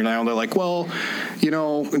get down there now. And they're like, well,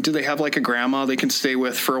 do they have a grandma they can stay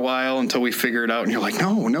with for a while until we figure it out? And you're like,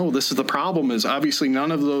 no, this is the problem, is obviously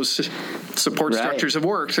none of those support structures have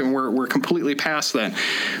worked, and we're completely past that.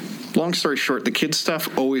 Long story short, the kids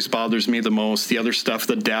stuff always bothers me the most. The other stuff,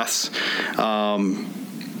 the deaths,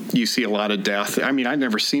 you see a lot of death. I mean, I'd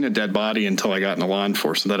never seen a dead body until I got into law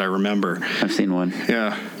enforcement that I remember. I've seen one.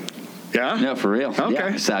 Yeah? No, for real. Okay. Yeah,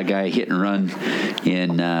 I saw a guy hit and run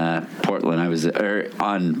in Portland. I was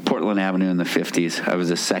on Portland Avenue in the 50s. I was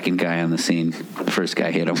the second guy on the scene. The first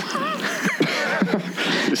guy hit him.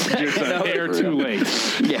 Just a hair too late.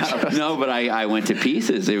 Yeah, no, but I went to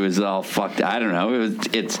pieces. It was all fucked. I don't know.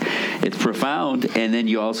 It's profound. And then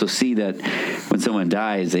you also see that when someone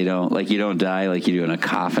dies, they don't you don't die like you do in a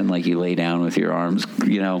coffin. Like you lay down with your arms,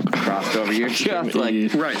 crossed over your chest.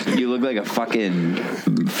 You look like a fucking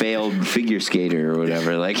failed figure skater or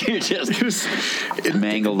whatever. You're just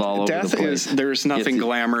mangled all over the place. There's nothing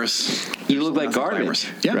glamorous. You look like garbage,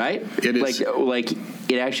 right? It is.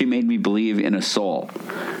 It actually made me believe in a soul,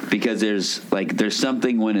 because there's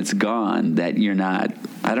something when it's gone that you're not.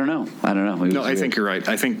 I don't know. No, I think you're right.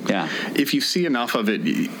 I think if you see enough of it,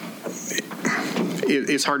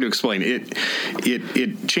 it's hard to explain.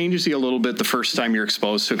 It changes you a little bit the first time you're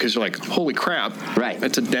exposed to it because you're like, holy crap, right?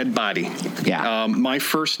 That's a dead body. Yeah. My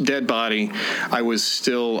first dead body, I was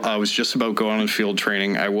just about going on field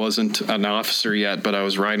training. I wasn't an officer yet, but I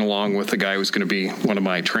was riding along with the guy who was going to be one of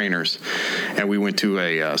my trainers, and we went to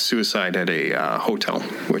a suicide at a hotel,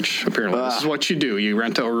 which apparently this is what you do. You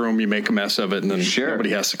rent a room, you make a mess of it, and then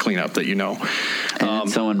nobody has to clean up that you know. And then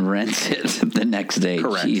someone rents it the next day.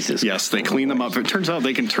 Correct. Jesus. Yes, they clean them up. It turns out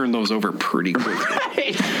they can turn those over pretty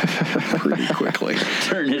quickly. Pretty quickly.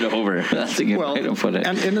 Turn it over. That's a good way to put it.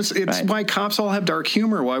 And it's why cops all have dark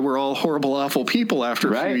humor, why we're all horrible, awful people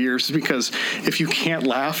after a few years, because if you can't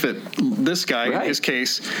laugh at this guy, in his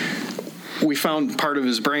case, we found part of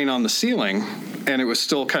his brain on the ceiling, and it was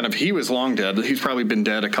still he was long dead. He's probably been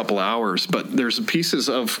dead a couple hours, but there's pieces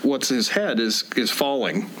of what's his head is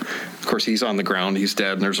falling. Of course, he's on the ground, he's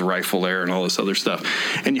dead, and there's a rifle there and all this other stuff.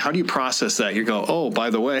 And how do you process that? You go, oh, by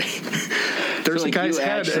the way, there's a guy's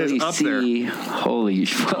head is up there. Holy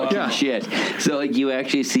fucking shit. So, you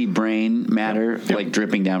actually see brain matter,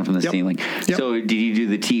 dripping down from the ceiling. So, did you do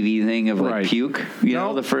the TV thing of, puke,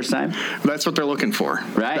 the first time? That's what they're looking for.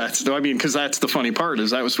 Right. Because that's the funny part, is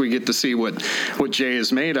that was we get to see what Jay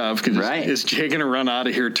is made of. Because is Jay going to run out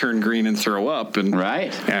of here, turn green, and throw up? And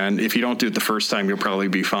And if you don't do it the first time, you'll probably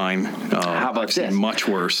be fine. How about I've seen much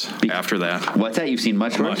worse after that. What's that? You've seen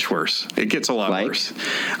much worse? Much worse. It gets a lot worse.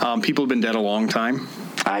 People have been dead a long time.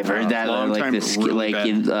 I've heard that.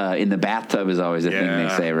 In the bathtub is always a thing they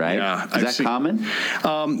say, right? Yeah. Is that common?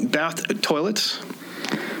 Toilets.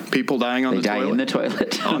 People dying on the toilet. They die in the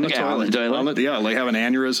toilet? On the toilet. They have an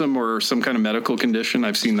aneurysm or some kind of medical condition.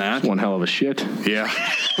 I've seen that. One hell of a shit. Yeah.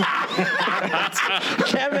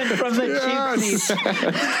 Kevin from the cheap seats.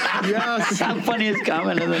 Yes. The funniest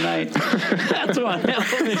comment of the night. That's one hell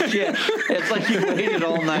of a shit. It's like you waited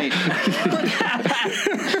all night.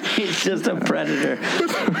 He's just a predator.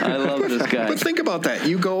 I love this guy. But think about that.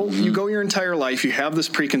 You go your entire life. You have this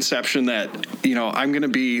preconception that, I'm going to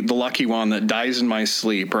be the lucky one that dies in my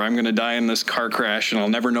sleep, or I'm going to die in this car crash and I'll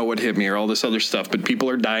never know what hit me, or all this other stuff. But people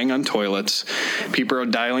are dying on toilets. People are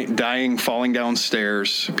dying falling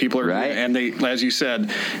downstairs. People are, and they, as you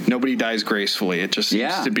said, nobody dies gracefully. It just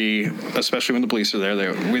seems to be, especially when the police are there,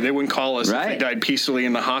 they wouldn't call us if they died peacefully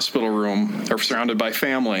in the hospital room or surrounded by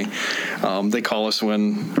family. They call us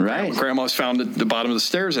when grandma was found at the bottom of the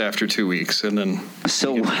stairs after 2 weeks, and then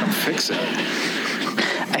come fix it.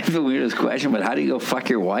 I have the weirdest question, but how do you go fuck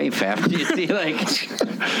your wife after you see,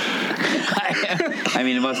 I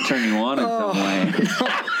mean, it must turn you on in some way.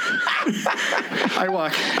 I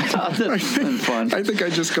walk. That's been fun. I think I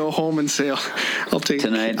just go home and say, I'll take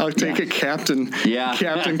a Captain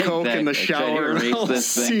Coke in the shower, and I'll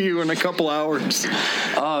see you in a couple hours.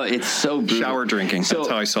 Oh, it's so brutal. Shower drinking. That's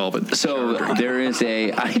how I solve it. So there is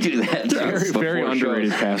I do that too. Very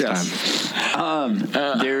underrated pastime.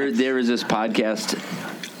 Yes. There is this podcast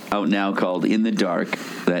out now called In the Dark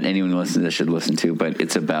that anyone listening to this should listen to, but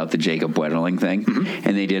it's about the Jacob Wetterling thing,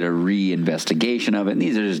 and they did a re-investigation of it, and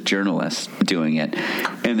these are just journalists doing it,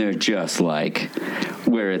 and they're just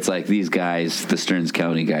where it's these guys, the Stearns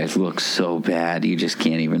County guys, look so bad, you just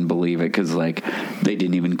can't even believe it, because they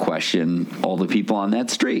didn't even question all the people on that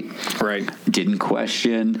street. Right. Didn't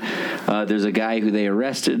question. There's a guy who they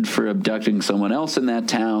arrested for abducting someone else in that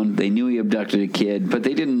town. They knew he abducted a kid, but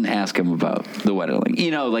they didn't ask him about the Wetterling.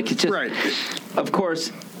 It's just, of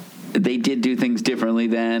course, they did do things differently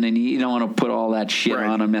then, and you don't want to put all that shit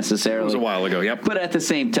on them necessarily. It was a while ago, yep. But at the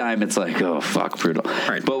same time, it's oh, fuck, brutal.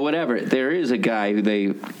 Right. But whatever. There is a guy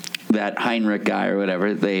who that Heinrich guy or whatever,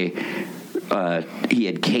 he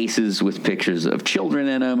had cases with pictures of children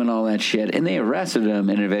in him and all that shit, and they arrested him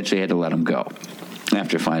and eventually had to let him go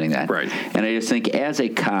after finding that. Right. And I just think, as a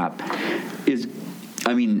cop,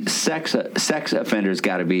 sex offenders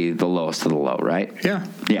got to be the lowest of the low, right? Yeah,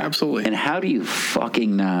 absolutely. And how do you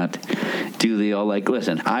fucking not do the all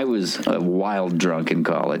listen, I was a wild drunk in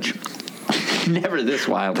college. Never this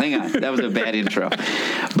wild. Hang on. That was a bad intro.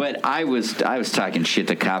 But I was talking shit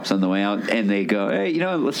to cops on the way out, and they go, hey,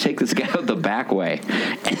 let's take this guy out the back way.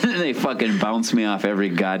 And then they fucking bounced me off every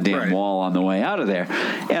goddamn wall on the way out of there.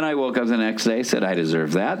 And I woke up the next day, said, I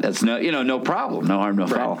deserve that. That's no problem. No harm, no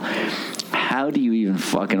foul. How do you even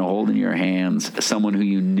fucking hold in your hands someone who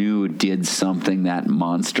you knew did something that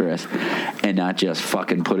monstrous and not just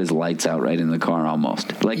fucking put his lights out right in the car almost?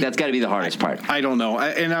 That's got to be the hardest part. I don't know.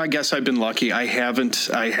 And I guess I've been lucky. I haven't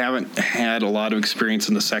had a lot of experience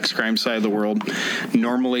in the sex crime side of the world.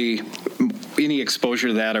 Normally, any exposure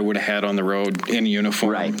to that I would have had on the road in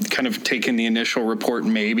uniform. Right. Kind of taking the initial report,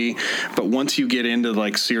 maybe. But once you get into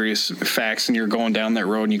like serious facts and you're going down that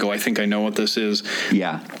road and you go, I think I know what this is.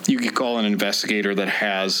 Yeah. You could call an investigator that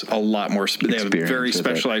has a lot more. They have very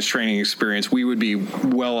specialized training experience. We would be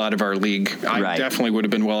well out of our league. I definitely would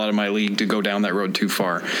have been well out of my league to go down that road too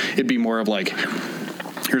far. It'd be more of like,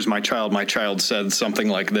 here's my child said something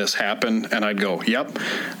like this happened, and I'd go, yep,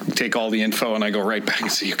 take all the info, and I go right back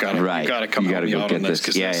and say, you got to come help me out on this,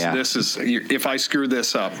 because this is, if I screw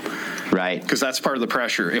this up, right, because that's part of the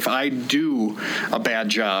pressure. If I do a bad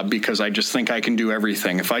job because I just think I can do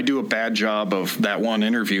everything, if I do a bad job of that one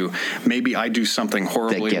interview, maybe I do something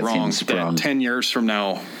horribly wrong that 10 years from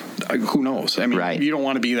now, who knows? I mean, you don't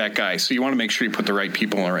want to be that guy, so you want to make sure you put the right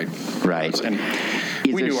people in the right. And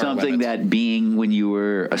is there something that being when you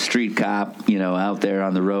were a street cop, out there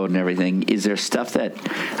on the road and everything, is there stuff that,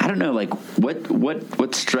 I don't know, like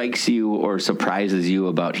what strikes you or surprises you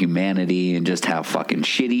about humanity and just how fucking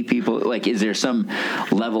shitty people, like, is there some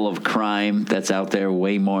level of crime that's out there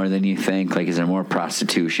way more than you think? Like, is there more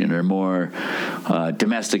prostitution or more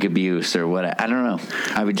domestic abuse or what? I don't know.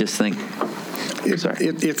 I would just think...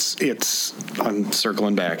 I'm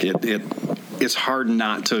circling back. It's hard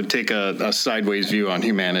not to take a sideways view on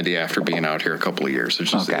humanity after being out here a couple of years.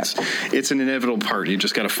 It's just it's an inevitable part. You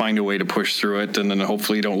just got to find a way to push through it, and then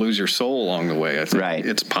hopefully you don't lose your soul along the way. I think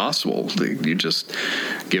it's possible. You just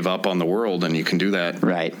give up on the world, and you can do that.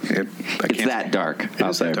 Right. It's that dark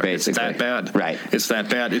out there, basically. It's that bad. Right. It's that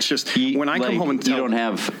bad. It's just when I come home and you don't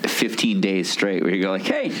have 15 days straight where you go like,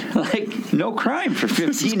 hey, like no crime for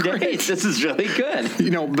 15 days. This is really good.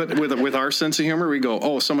 But with our sense of humor, we go,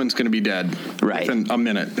 oh, someone's going to be dead within a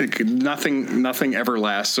minute. Nothing ever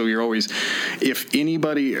lasts. So you're always, if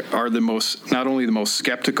anybody are not only the most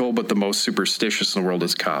skeptical, but the most superstitious in the world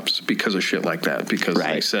is cops because of shit like that. Because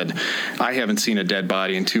they said, I haven't seen a dead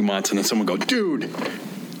body in 2 months, and then someone go, dude,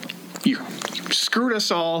 you screwed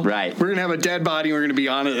us all. Right. We're going to have a dead body. We're going to be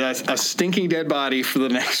on a stinking dead body for the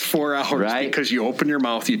next 4 hours because you opened your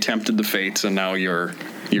mouth, you tempted the fates, and now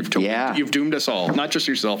you've doomed us all. Not just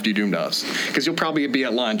yourself, you doomed us. Because you'll probably be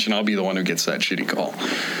at lunch, and I'll be the one who gets that shitty call.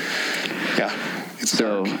 Yeah. It's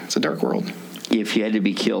dark. It's a dark world. If you had to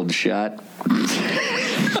be killed, shot,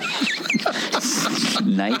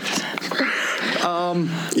 knifed,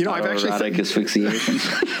 I've actually asphyxiation.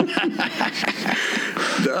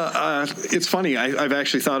 It's funny. I've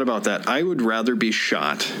actually thought about that. I would rather be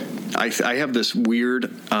shot. I have this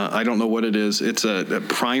weird. I don't know what it is. It's a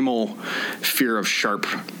primal fear of sharp.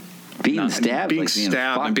 Being stabbed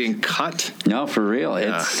and being cut. No, for real.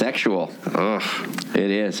 It's sexual. Ugh. It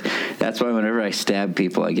is. That's why whenever I stab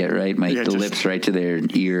people, I get the lips right to their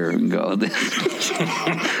ear and go,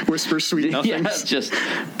 whisper sweet nothings. Yeah, just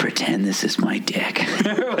pretend this is my dick.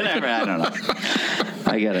 Or whatever. I don't know.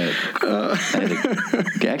 I had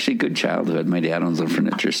actually good childhood. My dad owns a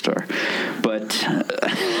furniture store. But...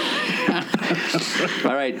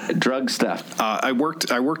 all right, drug stuff. I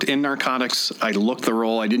worked in narcotics. I looked the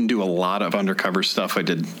role. I didn't do a lot of undercover stuff. I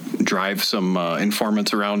did drive some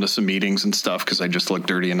informants around to some meetings and stuff because I just looked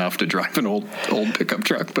dirty enough to drive an old pickup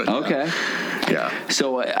truck. But yeah.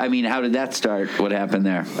 So how did that start? What happened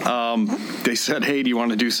there? They said, "Hey, do you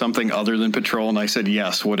want to do something other than patrol?" And I said,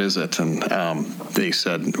 "Yes." What is it? And they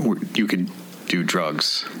said, "You could do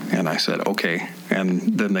drugs." And I said, okay.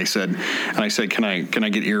 And then they said, and I said, can I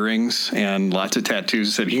get earrings and lots of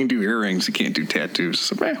tattoos? They said, you can do earrings, you can't do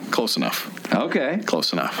tattoos. I said, close enough. Okay.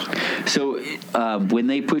 Close enough. So when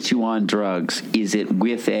they put you on drugs, is it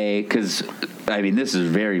with because this is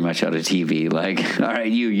very much out of TV. Like, all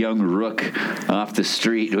right, you young rook off the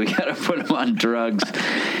street, we got to put him on drugs.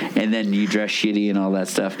 And then you dress shitty and all that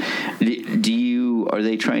stuff. Are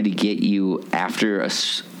they trying to get you after a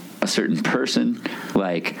certain person,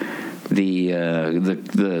 like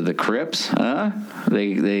the Crips, huh?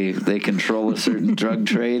 They control a certain drug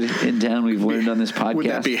trade in town. We've learned on this podcast. Would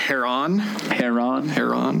that be Heron? Heron.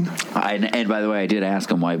 And by the way, I did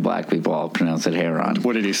ask him why black people all pronounce it Heron.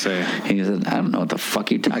 What did he say? He said, "I don't know what the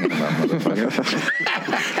fuck you're talking about, motherfucker."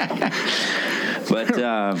 But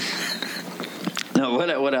no,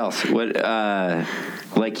 what else?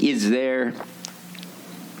 Is there?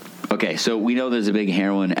 Okay, so we know there's a big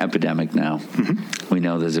heroin epidemic now. Mm-hmm. We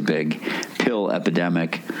know there's a big pill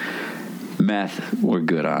epidemic. Meth, we're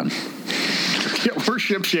good on. Yeah, we're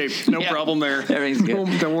shipshape. No problem there. Everything's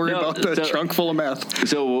good. Don't worry about the trunk full of meth.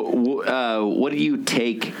 So what do you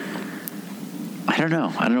take? I don't know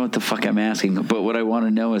what the fuck I'm asking, but what I want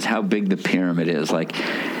to know is how big the pyramid is. Like,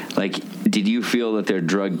 did you feel that there are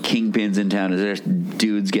drug kingpins in town? Is there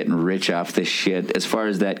dudes getting rich off this shit as far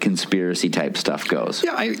as that conspiracy type stuff goes.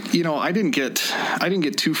 Yeah, I didn't get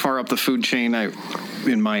too far up the food chain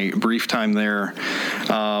in my brief time there.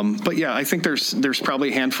 But yeah, I think there's probably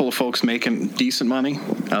a handful of folks making decent money.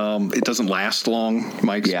 It doesn't last long.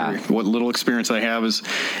 My experience, what little experience I have is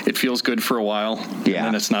it feels good for a while, and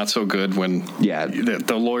then it's not so good when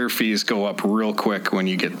the lawyer fees go up real quick when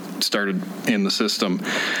you get started in the system.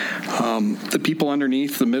 The people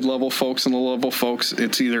underneath, the mid-level folks and the low-level folks,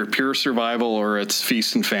 it's either pure survival or it's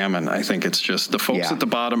feast and famine. I think it's just the folks at the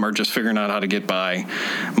bottom are just figuring out how to get by.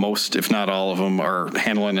 Most, if not all of them, are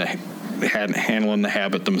handling the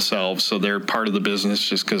habit themselves, so they're part of the business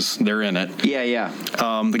just because they're in it.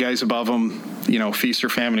 The guys above them, feast or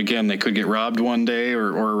famine again. They could get robbed one day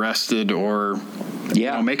or arrested or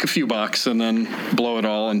make a few bucks and then blow it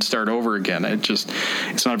all and start over again.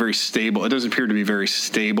 It's not very stable. It doesn't appear to be very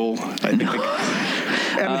stable. I think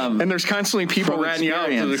and there's constantly people ratting you out.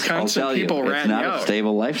 There's constantly people ratting you out. It's not a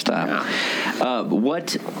stable lifestyle.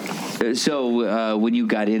 So when you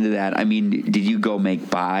got into that, I mean, did you go make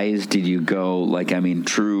buys? Did you go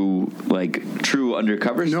true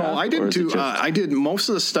undercover stuff? No, I didn't do. I did most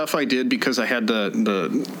of the stuff I did because I had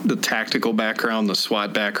the tactical background, the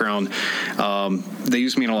SWAT background. They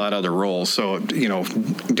used me in a lot of other roles. So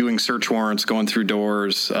doing search warrants, going through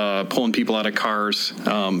doors, pulling people out of cars,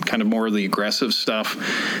 kind of more of the aggressive stuff.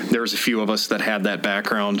 There was a few of us that had that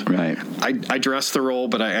background. Right. I dressed the role,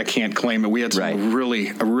 but I can't claim it. We had some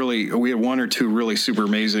we had one or two really super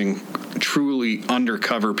amazing, truly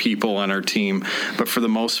undercover people on our team, but for the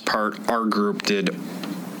most part, our group did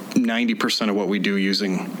 90% of what we do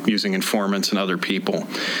using informants and other people.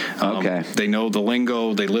 They know the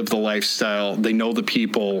lingo, they live the lifestyle, they know the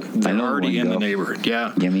people, they're already in the neighborhood.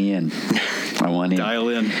 Yeah. Get me in. I want in. Dial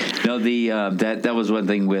in. No, that was one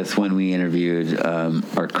thing with when we interviewed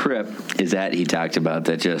our Crip, is that he talked about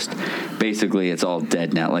that just basically it's all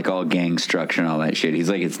dead now, like all gang structure and all that shit. He's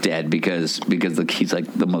like, it's dead because he's like,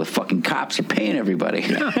 the motherfucking cops are paying everybody.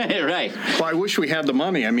 Yeah. Right. Well, I wish we had the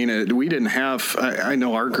money. I mean, we didn't have, I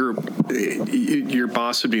know our group, your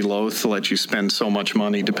boss would be loath to let you spend so much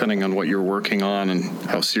money depending on what you're working on and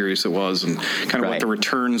how serious it was and kind of what the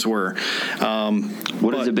returns were.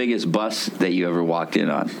 What is the biggest bust that you ever walked in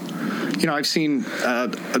on? I've seen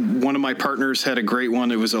one of my partners had a great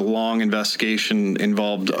one. It was a long investigation,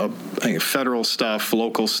 involved federal stuff,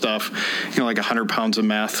 local stuff. Like 100 pounds of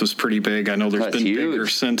meth was pretty big. I know there's been bigger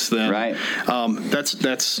since then. Right.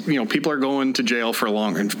 That's people are going to jail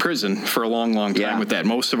in prison for a long time with that.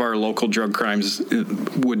 Most of our local drug crimes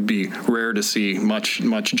would be rare to see much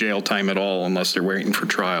jail time at all unless they're waiting for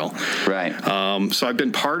trial. Right. So I've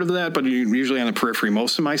been part of that, but usually on the periphery.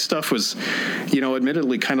 Most of my stuff was,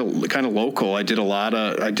 admittedly kind of local. I did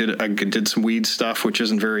I did some weed stuff, which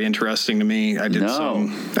isn't very interesting to me. I did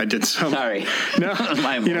some. Sorry. No.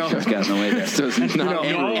 My emotions got in the way there.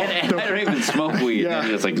 And I don't even smoke weed. Yeah.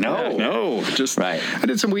 And it's like, no. No. Just, right. I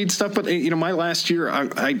did some weed stuff, but, my last year,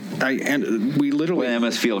 we literally. Well, it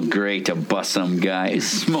must feel great to bust some guys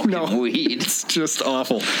smoking weed. It's just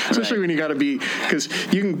awful. Especially when you got to be, because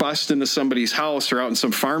you can bust into somebody's house or out in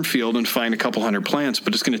some farm field and find a couple hundred plants,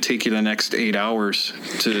 but it's going to take you the next 8 hours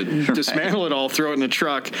to dismantle it all, throw it in a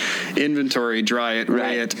truck, inventory, dry it,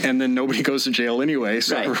 weigh it, and then nobody goes to jail anyway.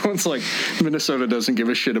 So everyone's like, Minnesota doesn't give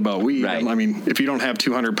a shit about weed. Right. I mean, if you don't have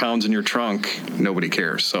 200 pounds in your trunk, nobody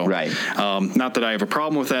cares. So, not that I have a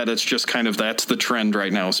problem with that. It's just that's the trend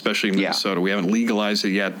right now, especially in Minnesota. We haven't legalized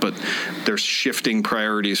it yet, but there's shifting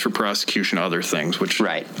priorities for prosecution, other things, which,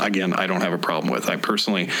 again, I don't have a problem with. I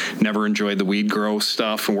personally never enjoyed the weed grow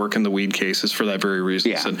stuff and working the weed cases for that very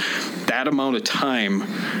reason. So that amount of time,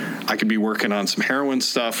 I could be working on some heroin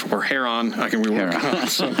stuff or heroin. I can be working on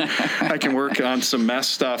some. I can work on some meth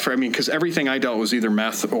stuff. I mean, because everything I dealt was either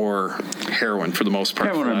meth or heroin for the most part.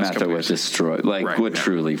 Heroin or meth would destroy, would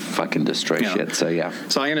truly fucking destroy shit. So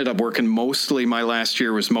So I ended up working mostly. My last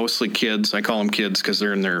year was mostly kids. I call them kids because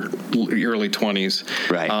they're in their early 20s.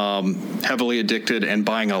 Right. Heavily addicted and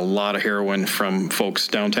buying a lot of heroin from folks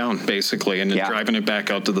downtown, basically, and then driving it back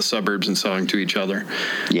out to the suburbs and selling to each other.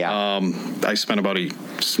 Yeah. I spent about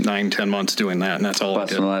 9-10 months doing that, and that's all I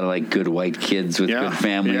did. A lot of good white kids with good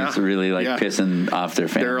families really pissing off their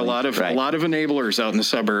families. There are a lot of enablers out in the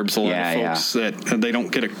suburbs. A lot of folks that they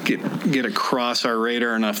don't get across our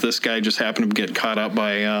radar enough. This guy just happened to get caught up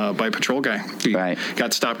by a patrol guy. He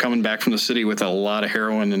got stopped coming back from the city with a lot of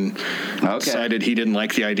heroin and decided he didn't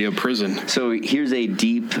like the idea of prison. So here's a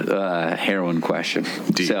deep heroin question.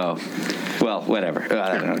 Deep. So, well, whatever.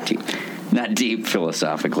 I don't know. Deep. not deep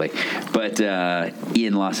philosophically, but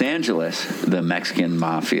in Los Angeles, the Mexican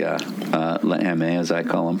mafia, La M, as I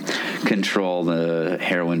call them, control the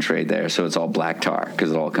heroin trade there. So it's all black tar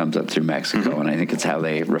because it all comes up through Mexico, and I think it's how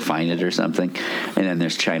they refine it or something. And then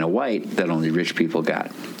there's China white that only rich people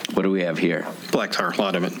got. What do we have here? Black tar, a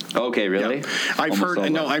lot of it. Okay, really? Yep. I've Almost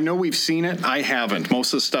heard. No, I know we've seen it. I haven't.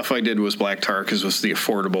 Most of the stuff I did was black tar because it was the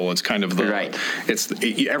affordable. It's kind of the right.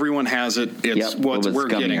 Everyone has it. It's what we're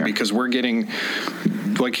getting because we're getting,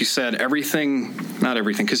 like you said, everything. Not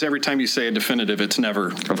everything, because every time you say a definitive, it's never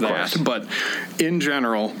of that. Course. But in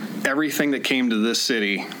general, everything that came to this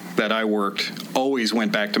city that I worked always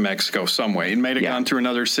went back to Mexico some way. It may have gone through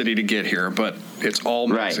another city to get here, but it's all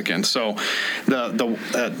Mexican. Right. So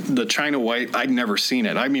the China white, I'd never seen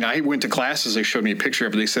it. I mean, I went to classes. They showed me a picture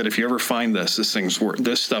of it. They said, if you ever find this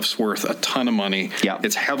stuff's worth a ton of money. Yeah.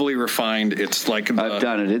 It's heavily refined. It's like I've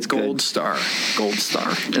done it. It's Gold good. Star. Gold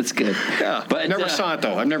Star. It's good. Yeah. But I never saw it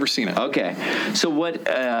though. I've never seen it. Okay. So what,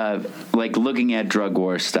 like looking at drug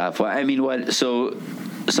war stuff,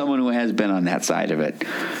 someone who has been on that side of it,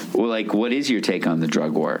 well, like, what is your take on the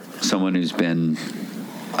drug war? Someone who's been...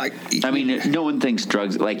 I mean, no one thinks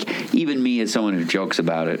drugs, like, even me as someone who jokes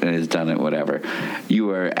about it and has done it, whatever,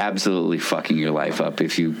 you are absolutely fucking your life up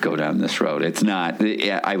if you go down this road. It's not,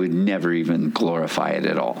 I would never even glorify it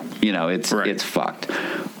at all. You know, it's fucked.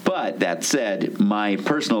 But that said, my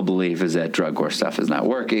personal belief is that drug war stuff is not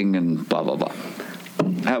working and blah, blah, blah.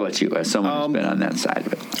 How about you, as someone who's been on that side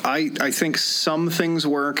of it? I think some things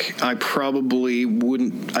work. I probably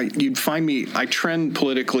wouldn't. You'd find me. I trend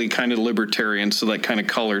politically kind of libertarian, so that kind of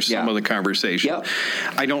colors some of the conversation. Yep.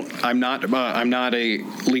 I'm not a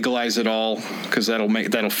legalize it all because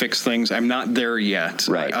that'll fix things. I'm not there yet.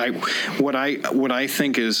 Right. What I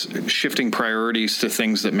think is shifting priorities to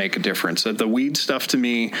things that make a difference. The weed stuff, to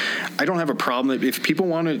me, I don't have a problem. If people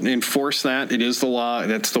want to enforce that, it is the law.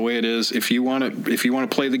 That's the way it is. If you want to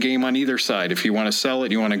play the game on either side, if you want to sell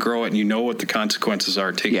it, you want to grow it, and you know what the consequences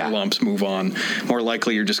are, take your lumps, move on. More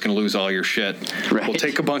likely, you're just going to lose all your shit. Right. We'll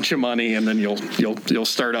take a bunch of money, and then you'll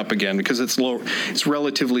start up again because it's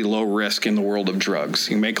relatively low risk in the world of drugs.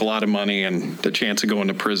 You make a lot of money, and the chance of going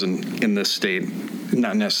to prison in this state,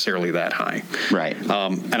 not necessarily that high. Right.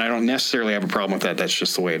 And I don't necessarily have a problem with that. That's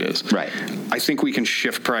just the way it is. Right. I think we can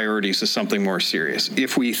shift priorities to something more serious.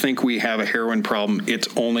 If we think we have a heroin problem, it's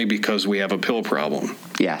only because we have a pill problem.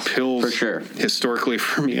 Yes, pills, for sure. Historically,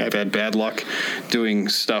 for me, I've had bad luck doing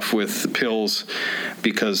stuff with pills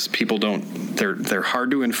because people they're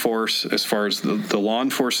hard to enforce as far as the law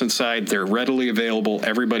enforcement side. They're readily available.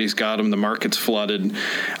 Everybody's got them. The market's flooded.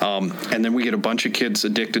 And then we get a bunch of kids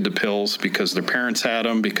addicted to pills because their parents had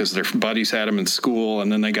them, because their buddies had them in school,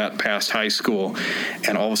 and then they got past high school,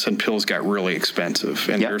 and all of a sudden pills got really expensive.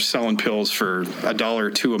 And they're selling pills for $1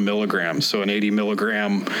 or $2 a milligram. So an 80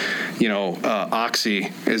 milligram, Oxy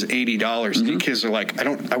is $80. Mm-hmm. Kids are like,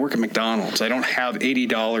 I work at McDonald's. I don't have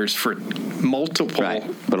 $80 for multiple. Right,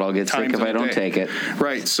 but I'll get sick if I don't take it.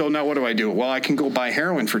 Right. So now what do I do? Well, I can go buy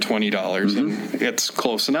heroin for $20, and it's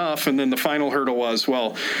close enough. And then the final hurdle was,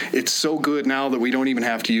 well, it's so good now that we don't even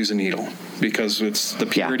have to use a needle because the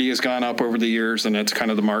purity has gone up over the years, and it's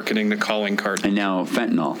kind of the marketing, the calling card. And now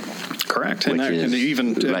fentanyl. Correct. Which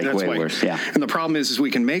is way worse. Yeah. And the problem is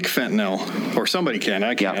we can make fentanyl, or somebody can.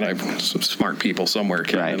 I can't. I have some smart people somewhere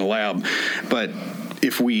in a lab, but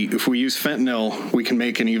if we use fentanyl, we can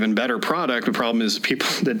make an even better product. The problem is people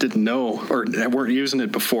that didn't know or weren't using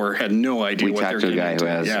it before had no idea what they're getting into. We talked to a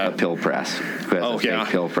guy who has a pill press, fake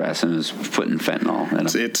pill press, and is putting fentanyl in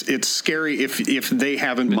them. It's scary if they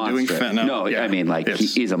haven't been doing fentanyl. No, I mean, like,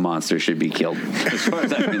 he's a monster, should be killed, as far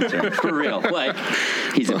as I'm concerned. For real. Like,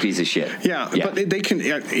 he's a piece of shit. Yeah. But they can,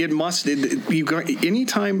 you got,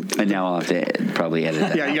 anytime. And now I'll have to probably edit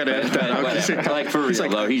that. Yeah, you got to edit that. Like, for real,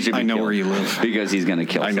 though, he should be killed. I know where you live. Because he's going to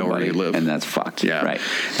kill somebody. I know where you live. And that's fucked. Yeah. Right.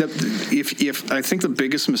 If I think the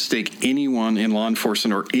biggest mistake anyone in law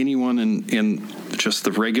enforcement or anyone in just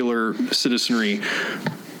the regular citizenry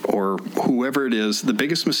or whoever it is, the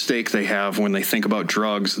biggest mistake they have when they think about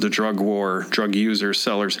drugs, the drug war, drug users,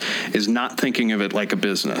 sellers, is not thinking of it like a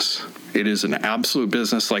business. It is an absolute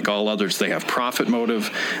business like all others. They have profit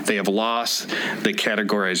motive. They have loss. They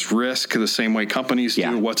categorize risk the same way companies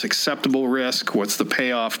do. What's acceptable risk? What's the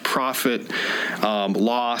payoff? Profit,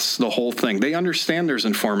 loss, the whole thing. They understand there's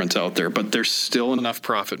informants out there, but there's still enough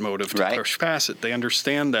profit motive to push past it. They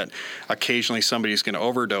understand that occasionally somebody's going to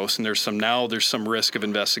overdose, and there's some risk of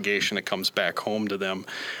investigation that comes back home to them.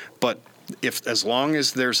 But as long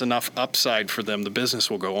as there's enough upside for them, the business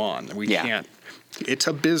will go on. We can't. It's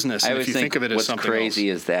a business, and if you think of it as something what's crazy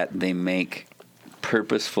else. is that they make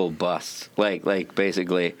purposeful busts. Like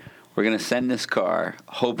basically, we're going to send this car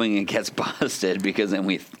hoping it gets busted because then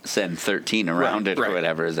we send 13 around it or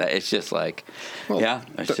whatever. It's just like,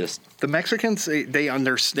 the Mexicans, they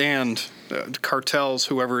understand, cartels,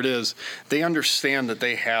 whoever it is, they understand that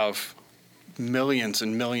they have millions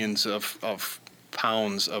and millions of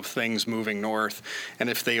pounds of things moving north, and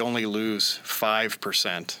if they only lose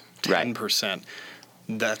 5%, 10%,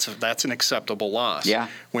 that's an acceptable loss. Yeah.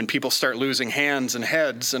 When people start losing hands and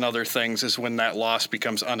heads and other things is when that loss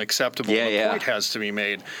becomes unacceptable. Yeah, the point has to be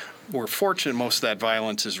made. We're fortunate most of that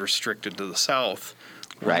violence is restricted to the South.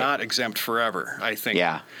 We're not exempt forever, I think.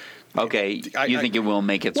 Yeah. Okay. You think it will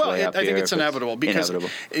make its way up here? I think it's inevitable because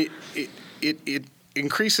inevitable. It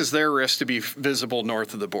increases their risk to be visible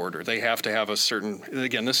north of the border. They have to have a certain,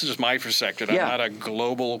 again, this is just my perspective. I'm not a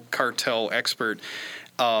global cartel expert.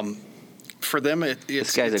 For them,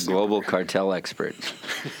 this guy's a global cartel expert.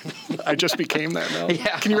 I just became that now.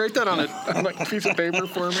 Yeah. Can you write that on a piece of paper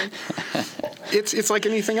for me? It's like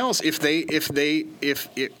anything else. If they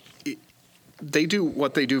do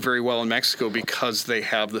what they do very well in Mexico because they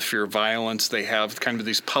have the fear of violence, they have kind of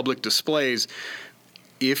these public displays.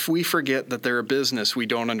 If we forget that they're a business, we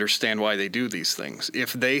don't understand why they do these things.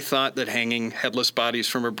 If they thought that hanging headless bodies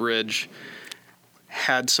from a bridge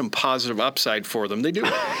had some positive upside for them, they do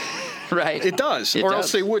it. Right. It does. Or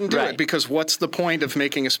else they wouldn't do it, because what's the point of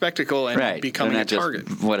making a spectacle and becoming a target?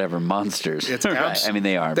 Just whatever monsters. It's I mean,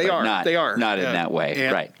 they are. They are. Not in that way.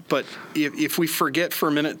 Right. But if we forget for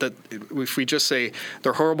a minute that if we just say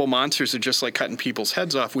they're horrible monsters, they're just like cutting people's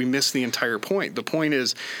heads off, we miss the entire point. The point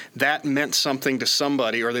is that meant something to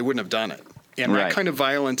somebody or they wouldn't have done it. And that kind of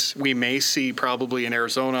violence we may see probably in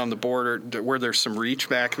Arizona on the border where there's some reach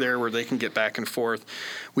back there where they can get back and forth.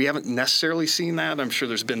 We haven't necessarily seen that. I'm sure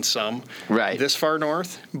there's been some this far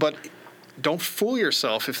north. But don't fool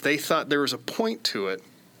yourself. If they thought there was a point to it,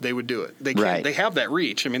 they would do it. They can. They have that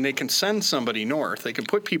reach. I mean, they can send somebody north. They can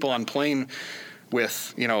put people on plane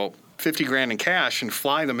with, $50,000 in cash and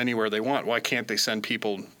fly them anywhere they want. Why can't they send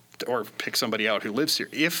people or pick somebody out who lives here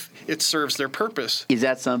if it serves their purpose? Is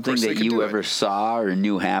that something that you ever saw or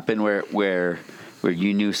knew happen where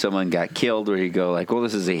you knew someone got killed, where you go like, well,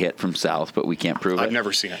 this is a hit from south, but we can't prove it? I've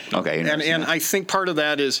never seen it. Okay. And I think part of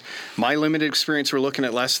that is my limited experience. We're looking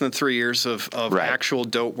at less than 3 years of actual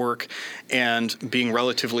dope work and being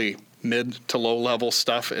relatively mid to low level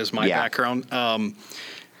stuff as my background.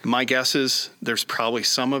 My guess is there's probably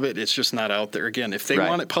some of it. It's just not out there. Again, if they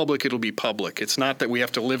want it public, it'll be public. It's not that we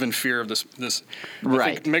have to live in fear of this.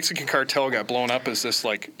 I think Mexican cartel got blown up as this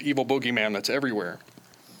like evil boogeyman that's everywhere.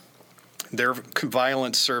 Their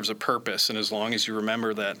violence serves a purpose, and as long as you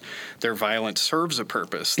remember that their violence serves a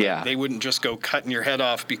purpose, they wouldn't just go cutting your head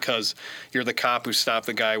off because you're the cop who stopped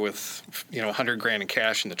the guy with $100,000 in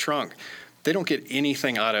cash in the trunk. They don't get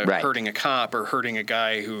anything out of hurting a cop or hurting a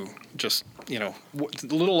guy who just, the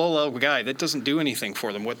little low-level guy. That doesn't do anything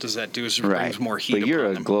for them. What does that do is it brings more heat But you're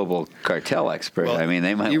upon a them. global cartel expert. Well, I mean,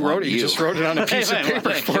 they might want you. You just wrote it on a piece of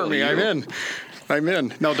paper for me. I'm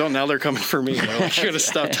in. No, don't. Now they're coming for me. I want you to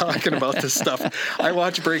stop talking about this stuff. I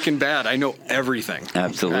watch Breaking Bad. I know everything.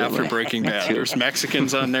 Absolutely. After Breaking Bad. There's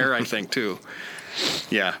Mexicans on there, I think, too.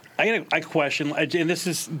 Yeah. I got a question, and this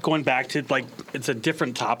is going back to, it's a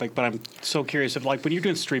different topic, but I'm so curious if, when you're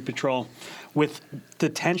doing street patrol, with the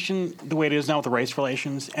tension the way it is now with the race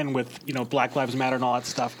relations and with, Black Lives Matter and all that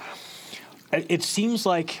stuff, it seems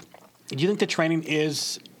like, do you think the training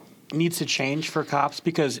needs to change for cops?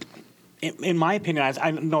 Because in my opinion,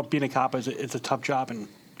 I know being a cop is a tough job, and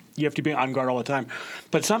you have to be on guard all the time.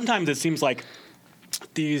 But sometimes it seems like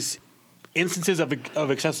these instances of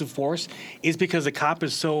excessive force is because the cop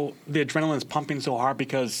is the adrenaline's pumping so hard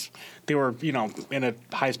because they were, in a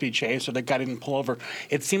high-speed chase or the guy didn't pull over.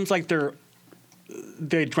 It seems like the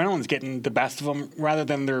adrenaline's getting the best of them rather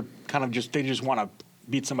than they're kind of they just want to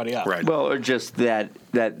beat somebody up. Right. Well, or just that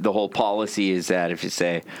the whole policy is that if you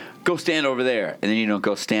say, go stand over there, and then you don't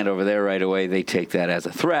go stand over there right away, they take that as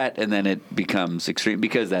a threat, and then it becomes extreme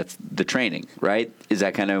because that's the training, right? Is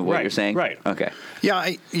that kind of what you're saying? Right. Okay.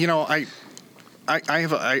 Yeah,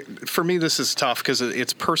 for me, this is tough because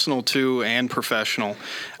it's personal too and professional.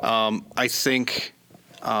 I think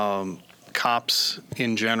cops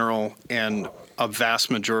in general and a vast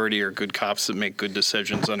majority are good cops that make good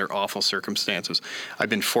decisions under awful circumstances. I've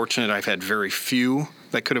been fortunate. I've had very few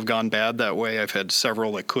that could have gone bad that way. I've had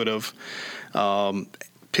several that could have.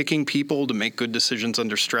 Picking people to make good decisions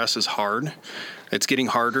under stress is hard. It's getting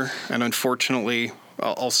harder. And unfortunately,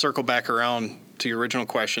 I'll circle back around to your original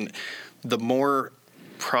question. The more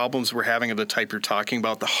problems we're having of the type you're talking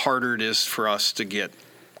about, the harder it is for us to get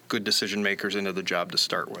good decision makers into the job to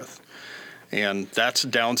start with. And that's a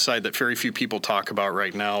downside that very few people talk about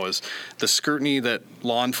right now is the scrutiny that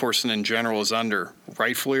law enforcement in general is under,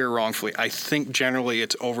 rightfully or wrongfully. I think generally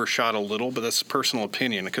it's overshot a little, but that's personal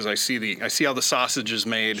opinion because I see how the sausage is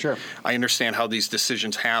made. Sure. I understand how these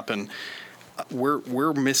decisions happen.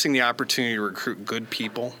 We're missing the opportunity to recruit good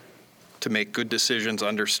people to make good decisions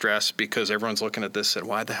under stress because everyone's looking at this and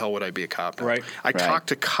why the hell would I be a cop now? Right. I talk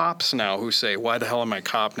to cops now who say, why the hell am I a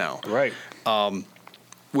cop now? Right.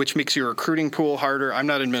 Which makes your recruiting pool harder. I'm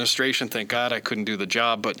not administration, thank God I couldn't do the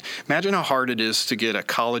job, but imagine how hard it is to get a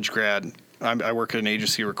college grad. I work at an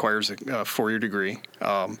agency that requires a 4-year degree.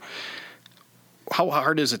 How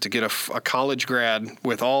hard is it to get a college grad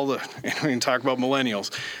with all the, and we can talk about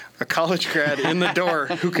millennials, a college grad in the door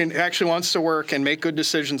who can actually wants to work and make good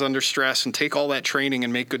decisions under stress and take all that training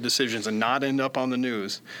and make good decisions and not end up on the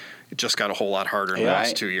news. It just got a whole lot harder in the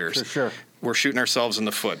last 2 years. For sure. We're shooting ourselves in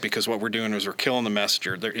the foot because what we're doing is we're killing the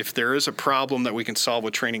messenger. If there is a problem that we can solve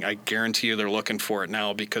with training, I guarantee you they're looking for it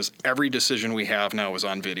now because every decision we have now is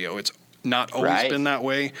on video. It's not always been that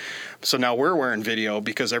way. So now we're wearing video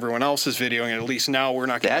because everyone else is videoing, and at least now we're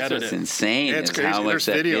not going to edit it. That's what's insane. It's crazy. crazy. How much There's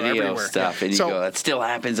that video stuff, and you go, it still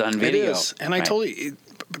happens on video. It is, and I told you,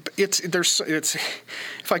 it's.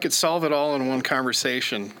 If I could solve it all in one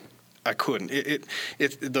conversation, I couldn't.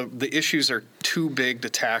 The issues are too big to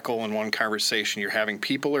tackle in one conversation. You're having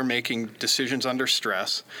people are making decisions under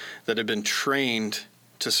stress that have been trained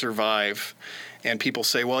to survive. And people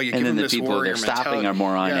say, well, you give them this warrior mentality. And then the people they're stopping are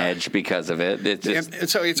more on edge because of it. And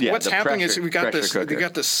so what's happening is we got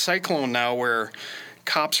this cyclone now where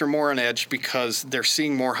cops are more on edge because they're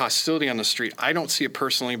seeing more hostility on the street. I don't see it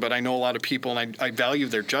personally, but I know a lot of people, and I value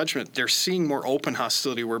their judgment. They're seeing more open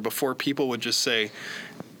hostility where before people would just say,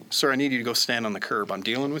 sir, I need you to go stand on the curb. I'm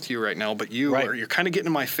dealing with you right now, but you're kind of getting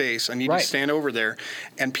in my face. I need you to stand over there.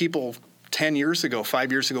 And people 10 years ago, 5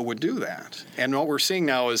 years ago would do that. And what we're seeing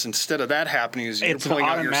now is instead of that happening is you're pulling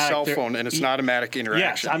out your cell phone and it's an automatic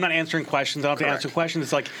interaction. Yes, I'm not answering questions. I don't have to answer questions.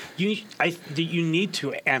 It's like you need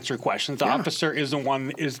to answer questions. The officer is the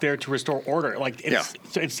one is there to restore order.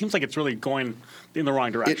 So it seems like it's really going in the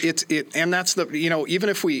wrong direction. And that's even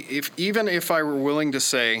if I were willing to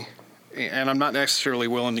say, and I'm not necessarily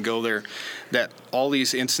willing to go there, that all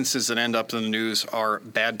these instances that end up in the news are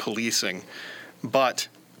bad policing, but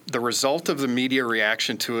the result of the media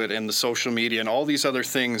reaction to it and the social media and all these other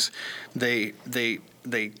things, they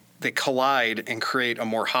collide and create a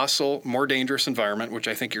more hostile, more dangerous environment, which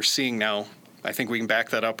I think you're seeing now. I think we can back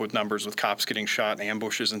that up with numbers with cops getting shot and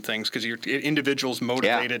ambushes and things because you're individuals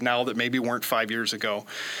motivated now that maybe weren't 5 years ago.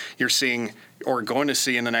 You're seeing or going to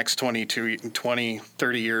see in the next 20,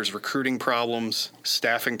 30 years recruiting problems,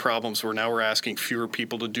 staffing problems where now we're asking fewer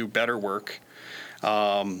people to do better work.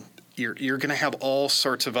 You're going to have all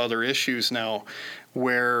sorts of other issues now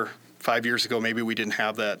where 5 years ago maybe we didn't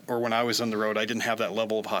have that, or when I was on the road I didn't have that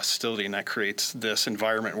level of hostility, and that creates this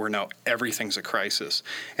environment where now everything's a crisis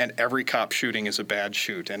and every cop shooting is a bad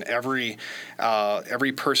shoot and every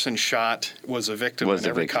person shot was a victim and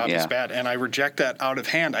every cop is bad, and I reject that out of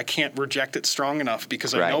hand. I can't reject it strong enough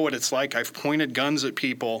because I know what it's like. I've pointed guns at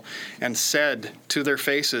people and said to their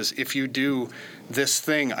faces, if you do this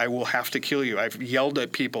thing, I will have to kill you. I've yelled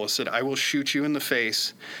at people. I said, I will shoot you in the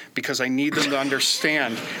face because I need them to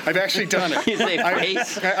understand. I've actually done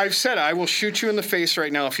it. I've said, I will shoot you in the face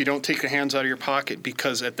right now if you don't take your hands out of your pocket,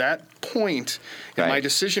 because at that point in my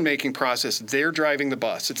decision-making process, they're driving the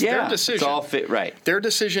bus. It's their decision. It's all fit right. Their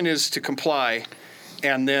decision is to comply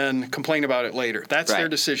and then complain about it later. That's their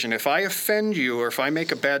decision. If I offend you or if I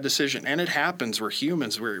make a bad decision, and it happens, we're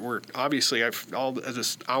humans. We're obviously, I've all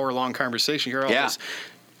this hour-long conversation here, all this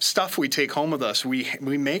stuff we take home with us. We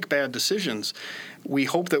make bad decisions. We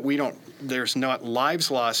hope that there's not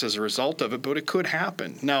lives lost as a result of it, but it could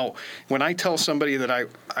happen. Now, when I tell somebody that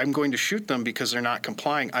I'm going to shoot them because they're not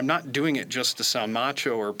complying, I'm not doing it just to sound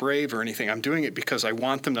macho or brave or anything. I'm doing it because I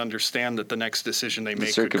want them to understand that the next decision they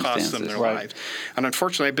make could cost them their lives. And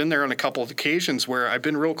unfortunately, I've been there on a couple of occasions where I've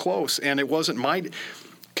been real close, and it wasn't my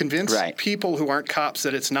convince people who aren't cops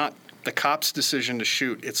that it's not the cop's decision to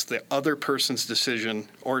shoot. It's the other person's decision,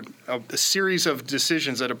 or a series of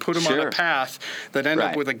decisions that have put them on a path that end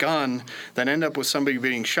up with a gun, that end up with somebody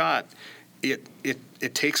being shot.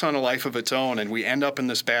 It takes on a life of its own, and we end up in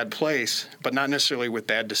this bad place, but not necessarily with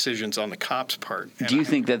bad decisions on the cop's part. Do you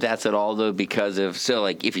think that that's at all, though, because of, so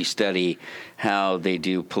like if you study how they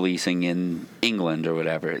do policing in England or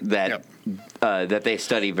whatever, that that they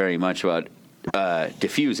study very much about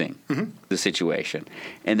diffusing the situation,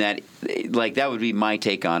 and that would be my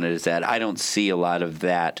take on it, is that I don't see a lot of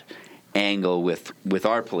that angle with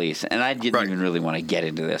our police, and I didn't even really want to get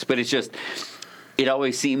into this, but it's it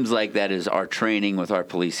always seems like that is our training with our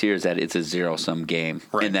police here is that it's a zero-sum game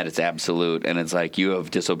and that it's absolute. And it's like, you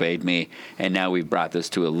have disobeyed me, and now we've brought this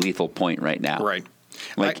to a lethal point right now. Right.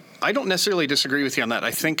 Like, I don't necessarily disagree with you on that.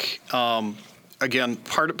 I think, again,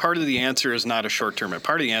 part of the answer is not a short-term.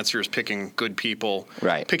 Part of the answer is picking good people,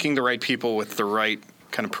 picking the right people with the right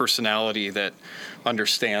kind of personality that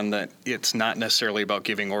understand that it's not necessarily about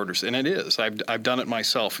giving orders. And it is. I've done it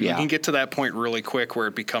myself. You can get to that point really quick where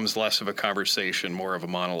it becomes less of a conversation, more of a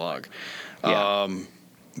monologue.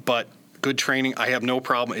 But good training, I have no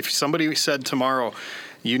problem. If somebody said tomorrow,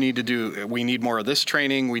 we need more of this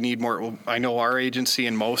training, we need more, I know our agency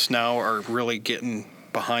and most now are really getting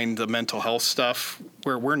behind the mental health stuff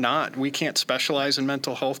where we can't specialize in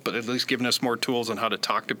mental health, but at least giving us more tools on how to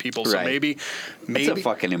talk to people. So maybe it's a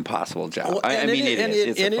fucking impossible job. Well,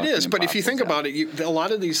 it is. But if you think about it, a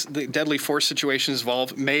lot of the deadly force situations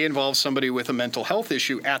may involve somebody with a mental health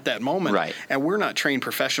issue at that moment. Right. And we're not trained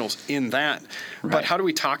professionals in that. Right. But how do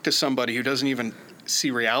we talk to somebody who doesn't even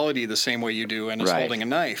see reality the same way you do and is holding a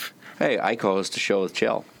knife? Hey, I co-host a show with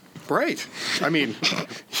Chill. Right. I mean,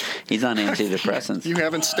 he's on antidepressants. You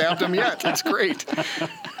haven't stabbed him yet. That's great.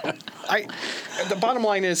 The bottom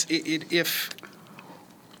line is,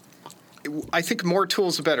 I think more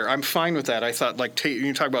tools are better. I'm fine with that. I thought,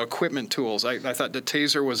 you talk about equipment tools. I thought the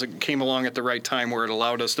taser came along at the right time where it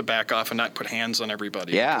allowed us to back off and not put hands on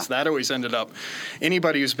everybody. Yeah. Because that always ended up,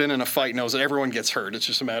 anybody who's been in a fight knows that everyone gets hurt. It's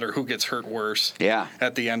just a matter of who gets hurt worse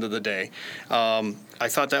at the end of the day. I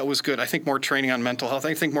thought that was good. I think more training on mental health.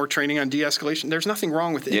 I think more training on de-escalation. There's nothing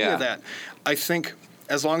wrong with any of that. I think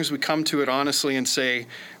as long as we come to it honestly and say,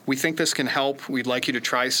 we think this can help, we'd like you to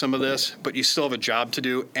try some of this, but you still have a job to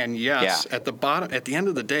do. And yes, at the end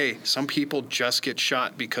of the day, some people just get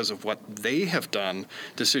shot because of what they have done,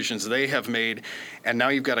 decisions they have made. And now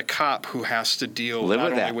you've got a cop who has to deal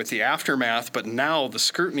not only with the aftermath, but now the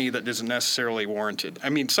scrutiny that isn't necessarily warranted. I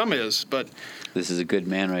mean, some is, but... This is a good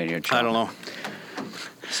man right here, Charlie. I don't know.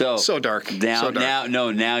 So dark. Now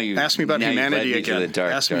you ask me about humanity again.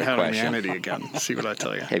 Ask me about humanity again. See what I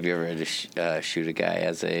tell you. Have you ever had to shoot a guy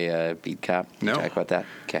as a beat cop? No. Talk about that.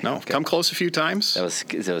 Okay. No. Okay. Come close a few times. That was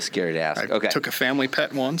scary to ask. I took a family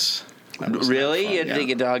pet once. Really? You had to take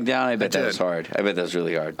a dog down? I bet that was hard. I bet that was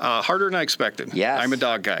really hard. Harder than I expected. Yes. I'm a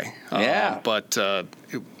dog guy. But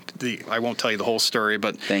I won't tell you the whole story,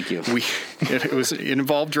 but thank you. It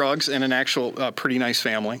involved drugs and an actual pretty nice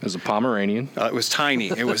family. It was a Pomeranian. It was tiny.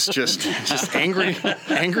 It was just angry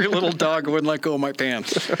little dog who wouldn't let go of my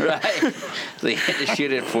pants. Right. So you had to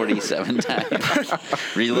shoot it 47 times.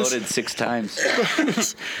 Reloaded 6 times.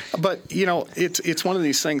 But it's one of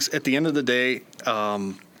these things. At the end of the day,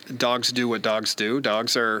 dogs do what dogs do.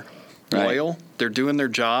 Dogs are loyal. They're doing their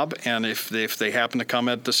job, and if they happen to come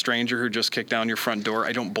at the stranger who just kicked down your front door,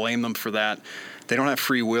 I don't blame them for that. They don't have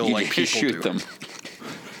free will like people shoot do. Them.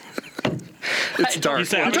 It's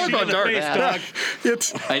dark. I'm talking about dark. I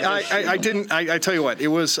tell you what. It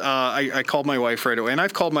was. I called my wife right away, and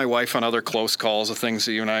I've called my wife on other close calls of things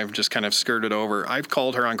that you and I have just kind of skirted over. I've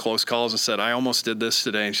called her on close calls and said, "I almost did this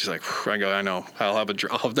today," and she's like, "I go, I know. I'll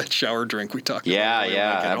have that shower drink we talked about."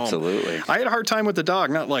 Yeah, absolutely. I had a hard time with the dog,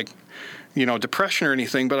 not like, depression or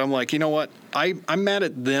anything, but I'm like, you know what? I'm mad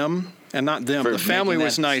at them. And not them. The family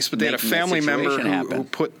was nice, but they had a family member who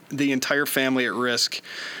put the entire family at risk.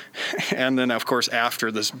 And then, of course,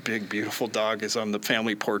 after this big, beautiful dog is on the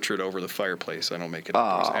family portrait over the fireplace. I don't make it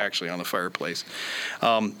up. It was actually on the fireplace.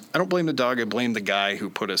 I don't blame the dog. I blame the guy who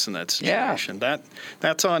put us in that situation. Yeah.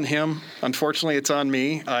 That's on him. Unfortunately, it's on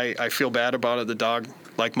me. I feel bad about it. The dog,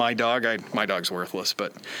 like my dog, my dog's worthless,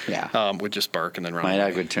 but would just bark and then run away. My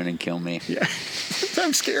dog would turn and kill me. Yeah.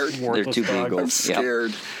 I'm scared. They're too big. I'm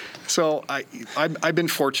scared. So I've been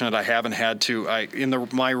fortunate. I haven't had to.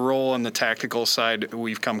 My role on the tactical side,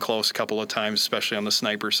 we've come close a couple of times, especially on the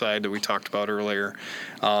sniper side that we talked about earlier.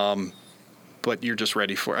 But you're just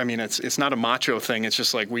ready for it. I mean, it's not a macho thing. It's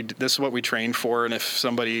just like this is what we train for. And if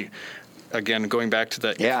somebody, again, going back to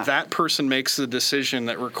that, if that person makes the decision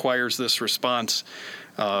that requires this response,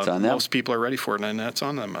 most people are ready for it, and that's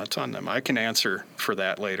on them. That's on them. I can answer for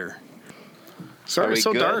that later. Sorry, it's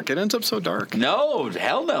so dark. It ends up so dark. No,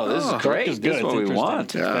 hell no. This is great. This is what we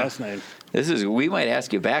want. It's fascinating. We might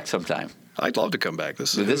ask you back sometime. I'd love to come back.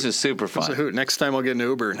 This is super fun. This is a hoot. Next time I'll get an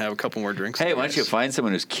Uber and have a couple more drinks. Hey, why don't you find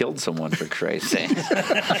someone who's killed someone, for Christ's sake?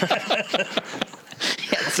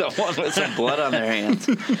 Someone with some blood on their hands.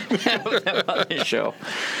 Have them on the show.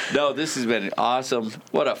 No, this has been awesome.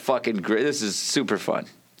 What a fucking great. This is super fun.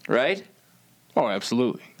 Right? Oh,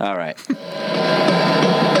 absolutely. All right.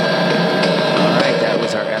 That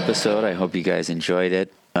was our episode. I hope you guys enjoyed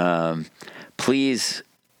it. Please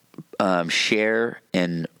share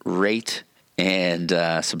and rate and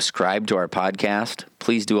subscribe to our podcast.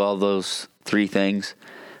 Please do all those 3 things.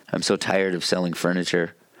 I'm so tired of selling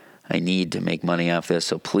furniture. I need to make money off this,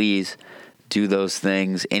 so please do those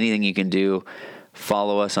things. Anything you can do.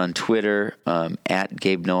 Follow us on Twitter at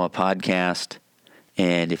Gabe Noah Podcast.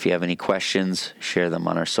 And if you have any questions, share them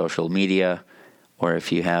on our social media. Or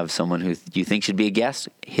if you have someone who you think should be a guest,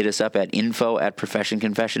 hit us up at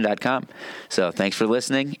info@professionconfession.com. So thanks for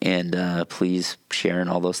listening, and please share and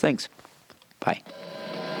all those things. Bye.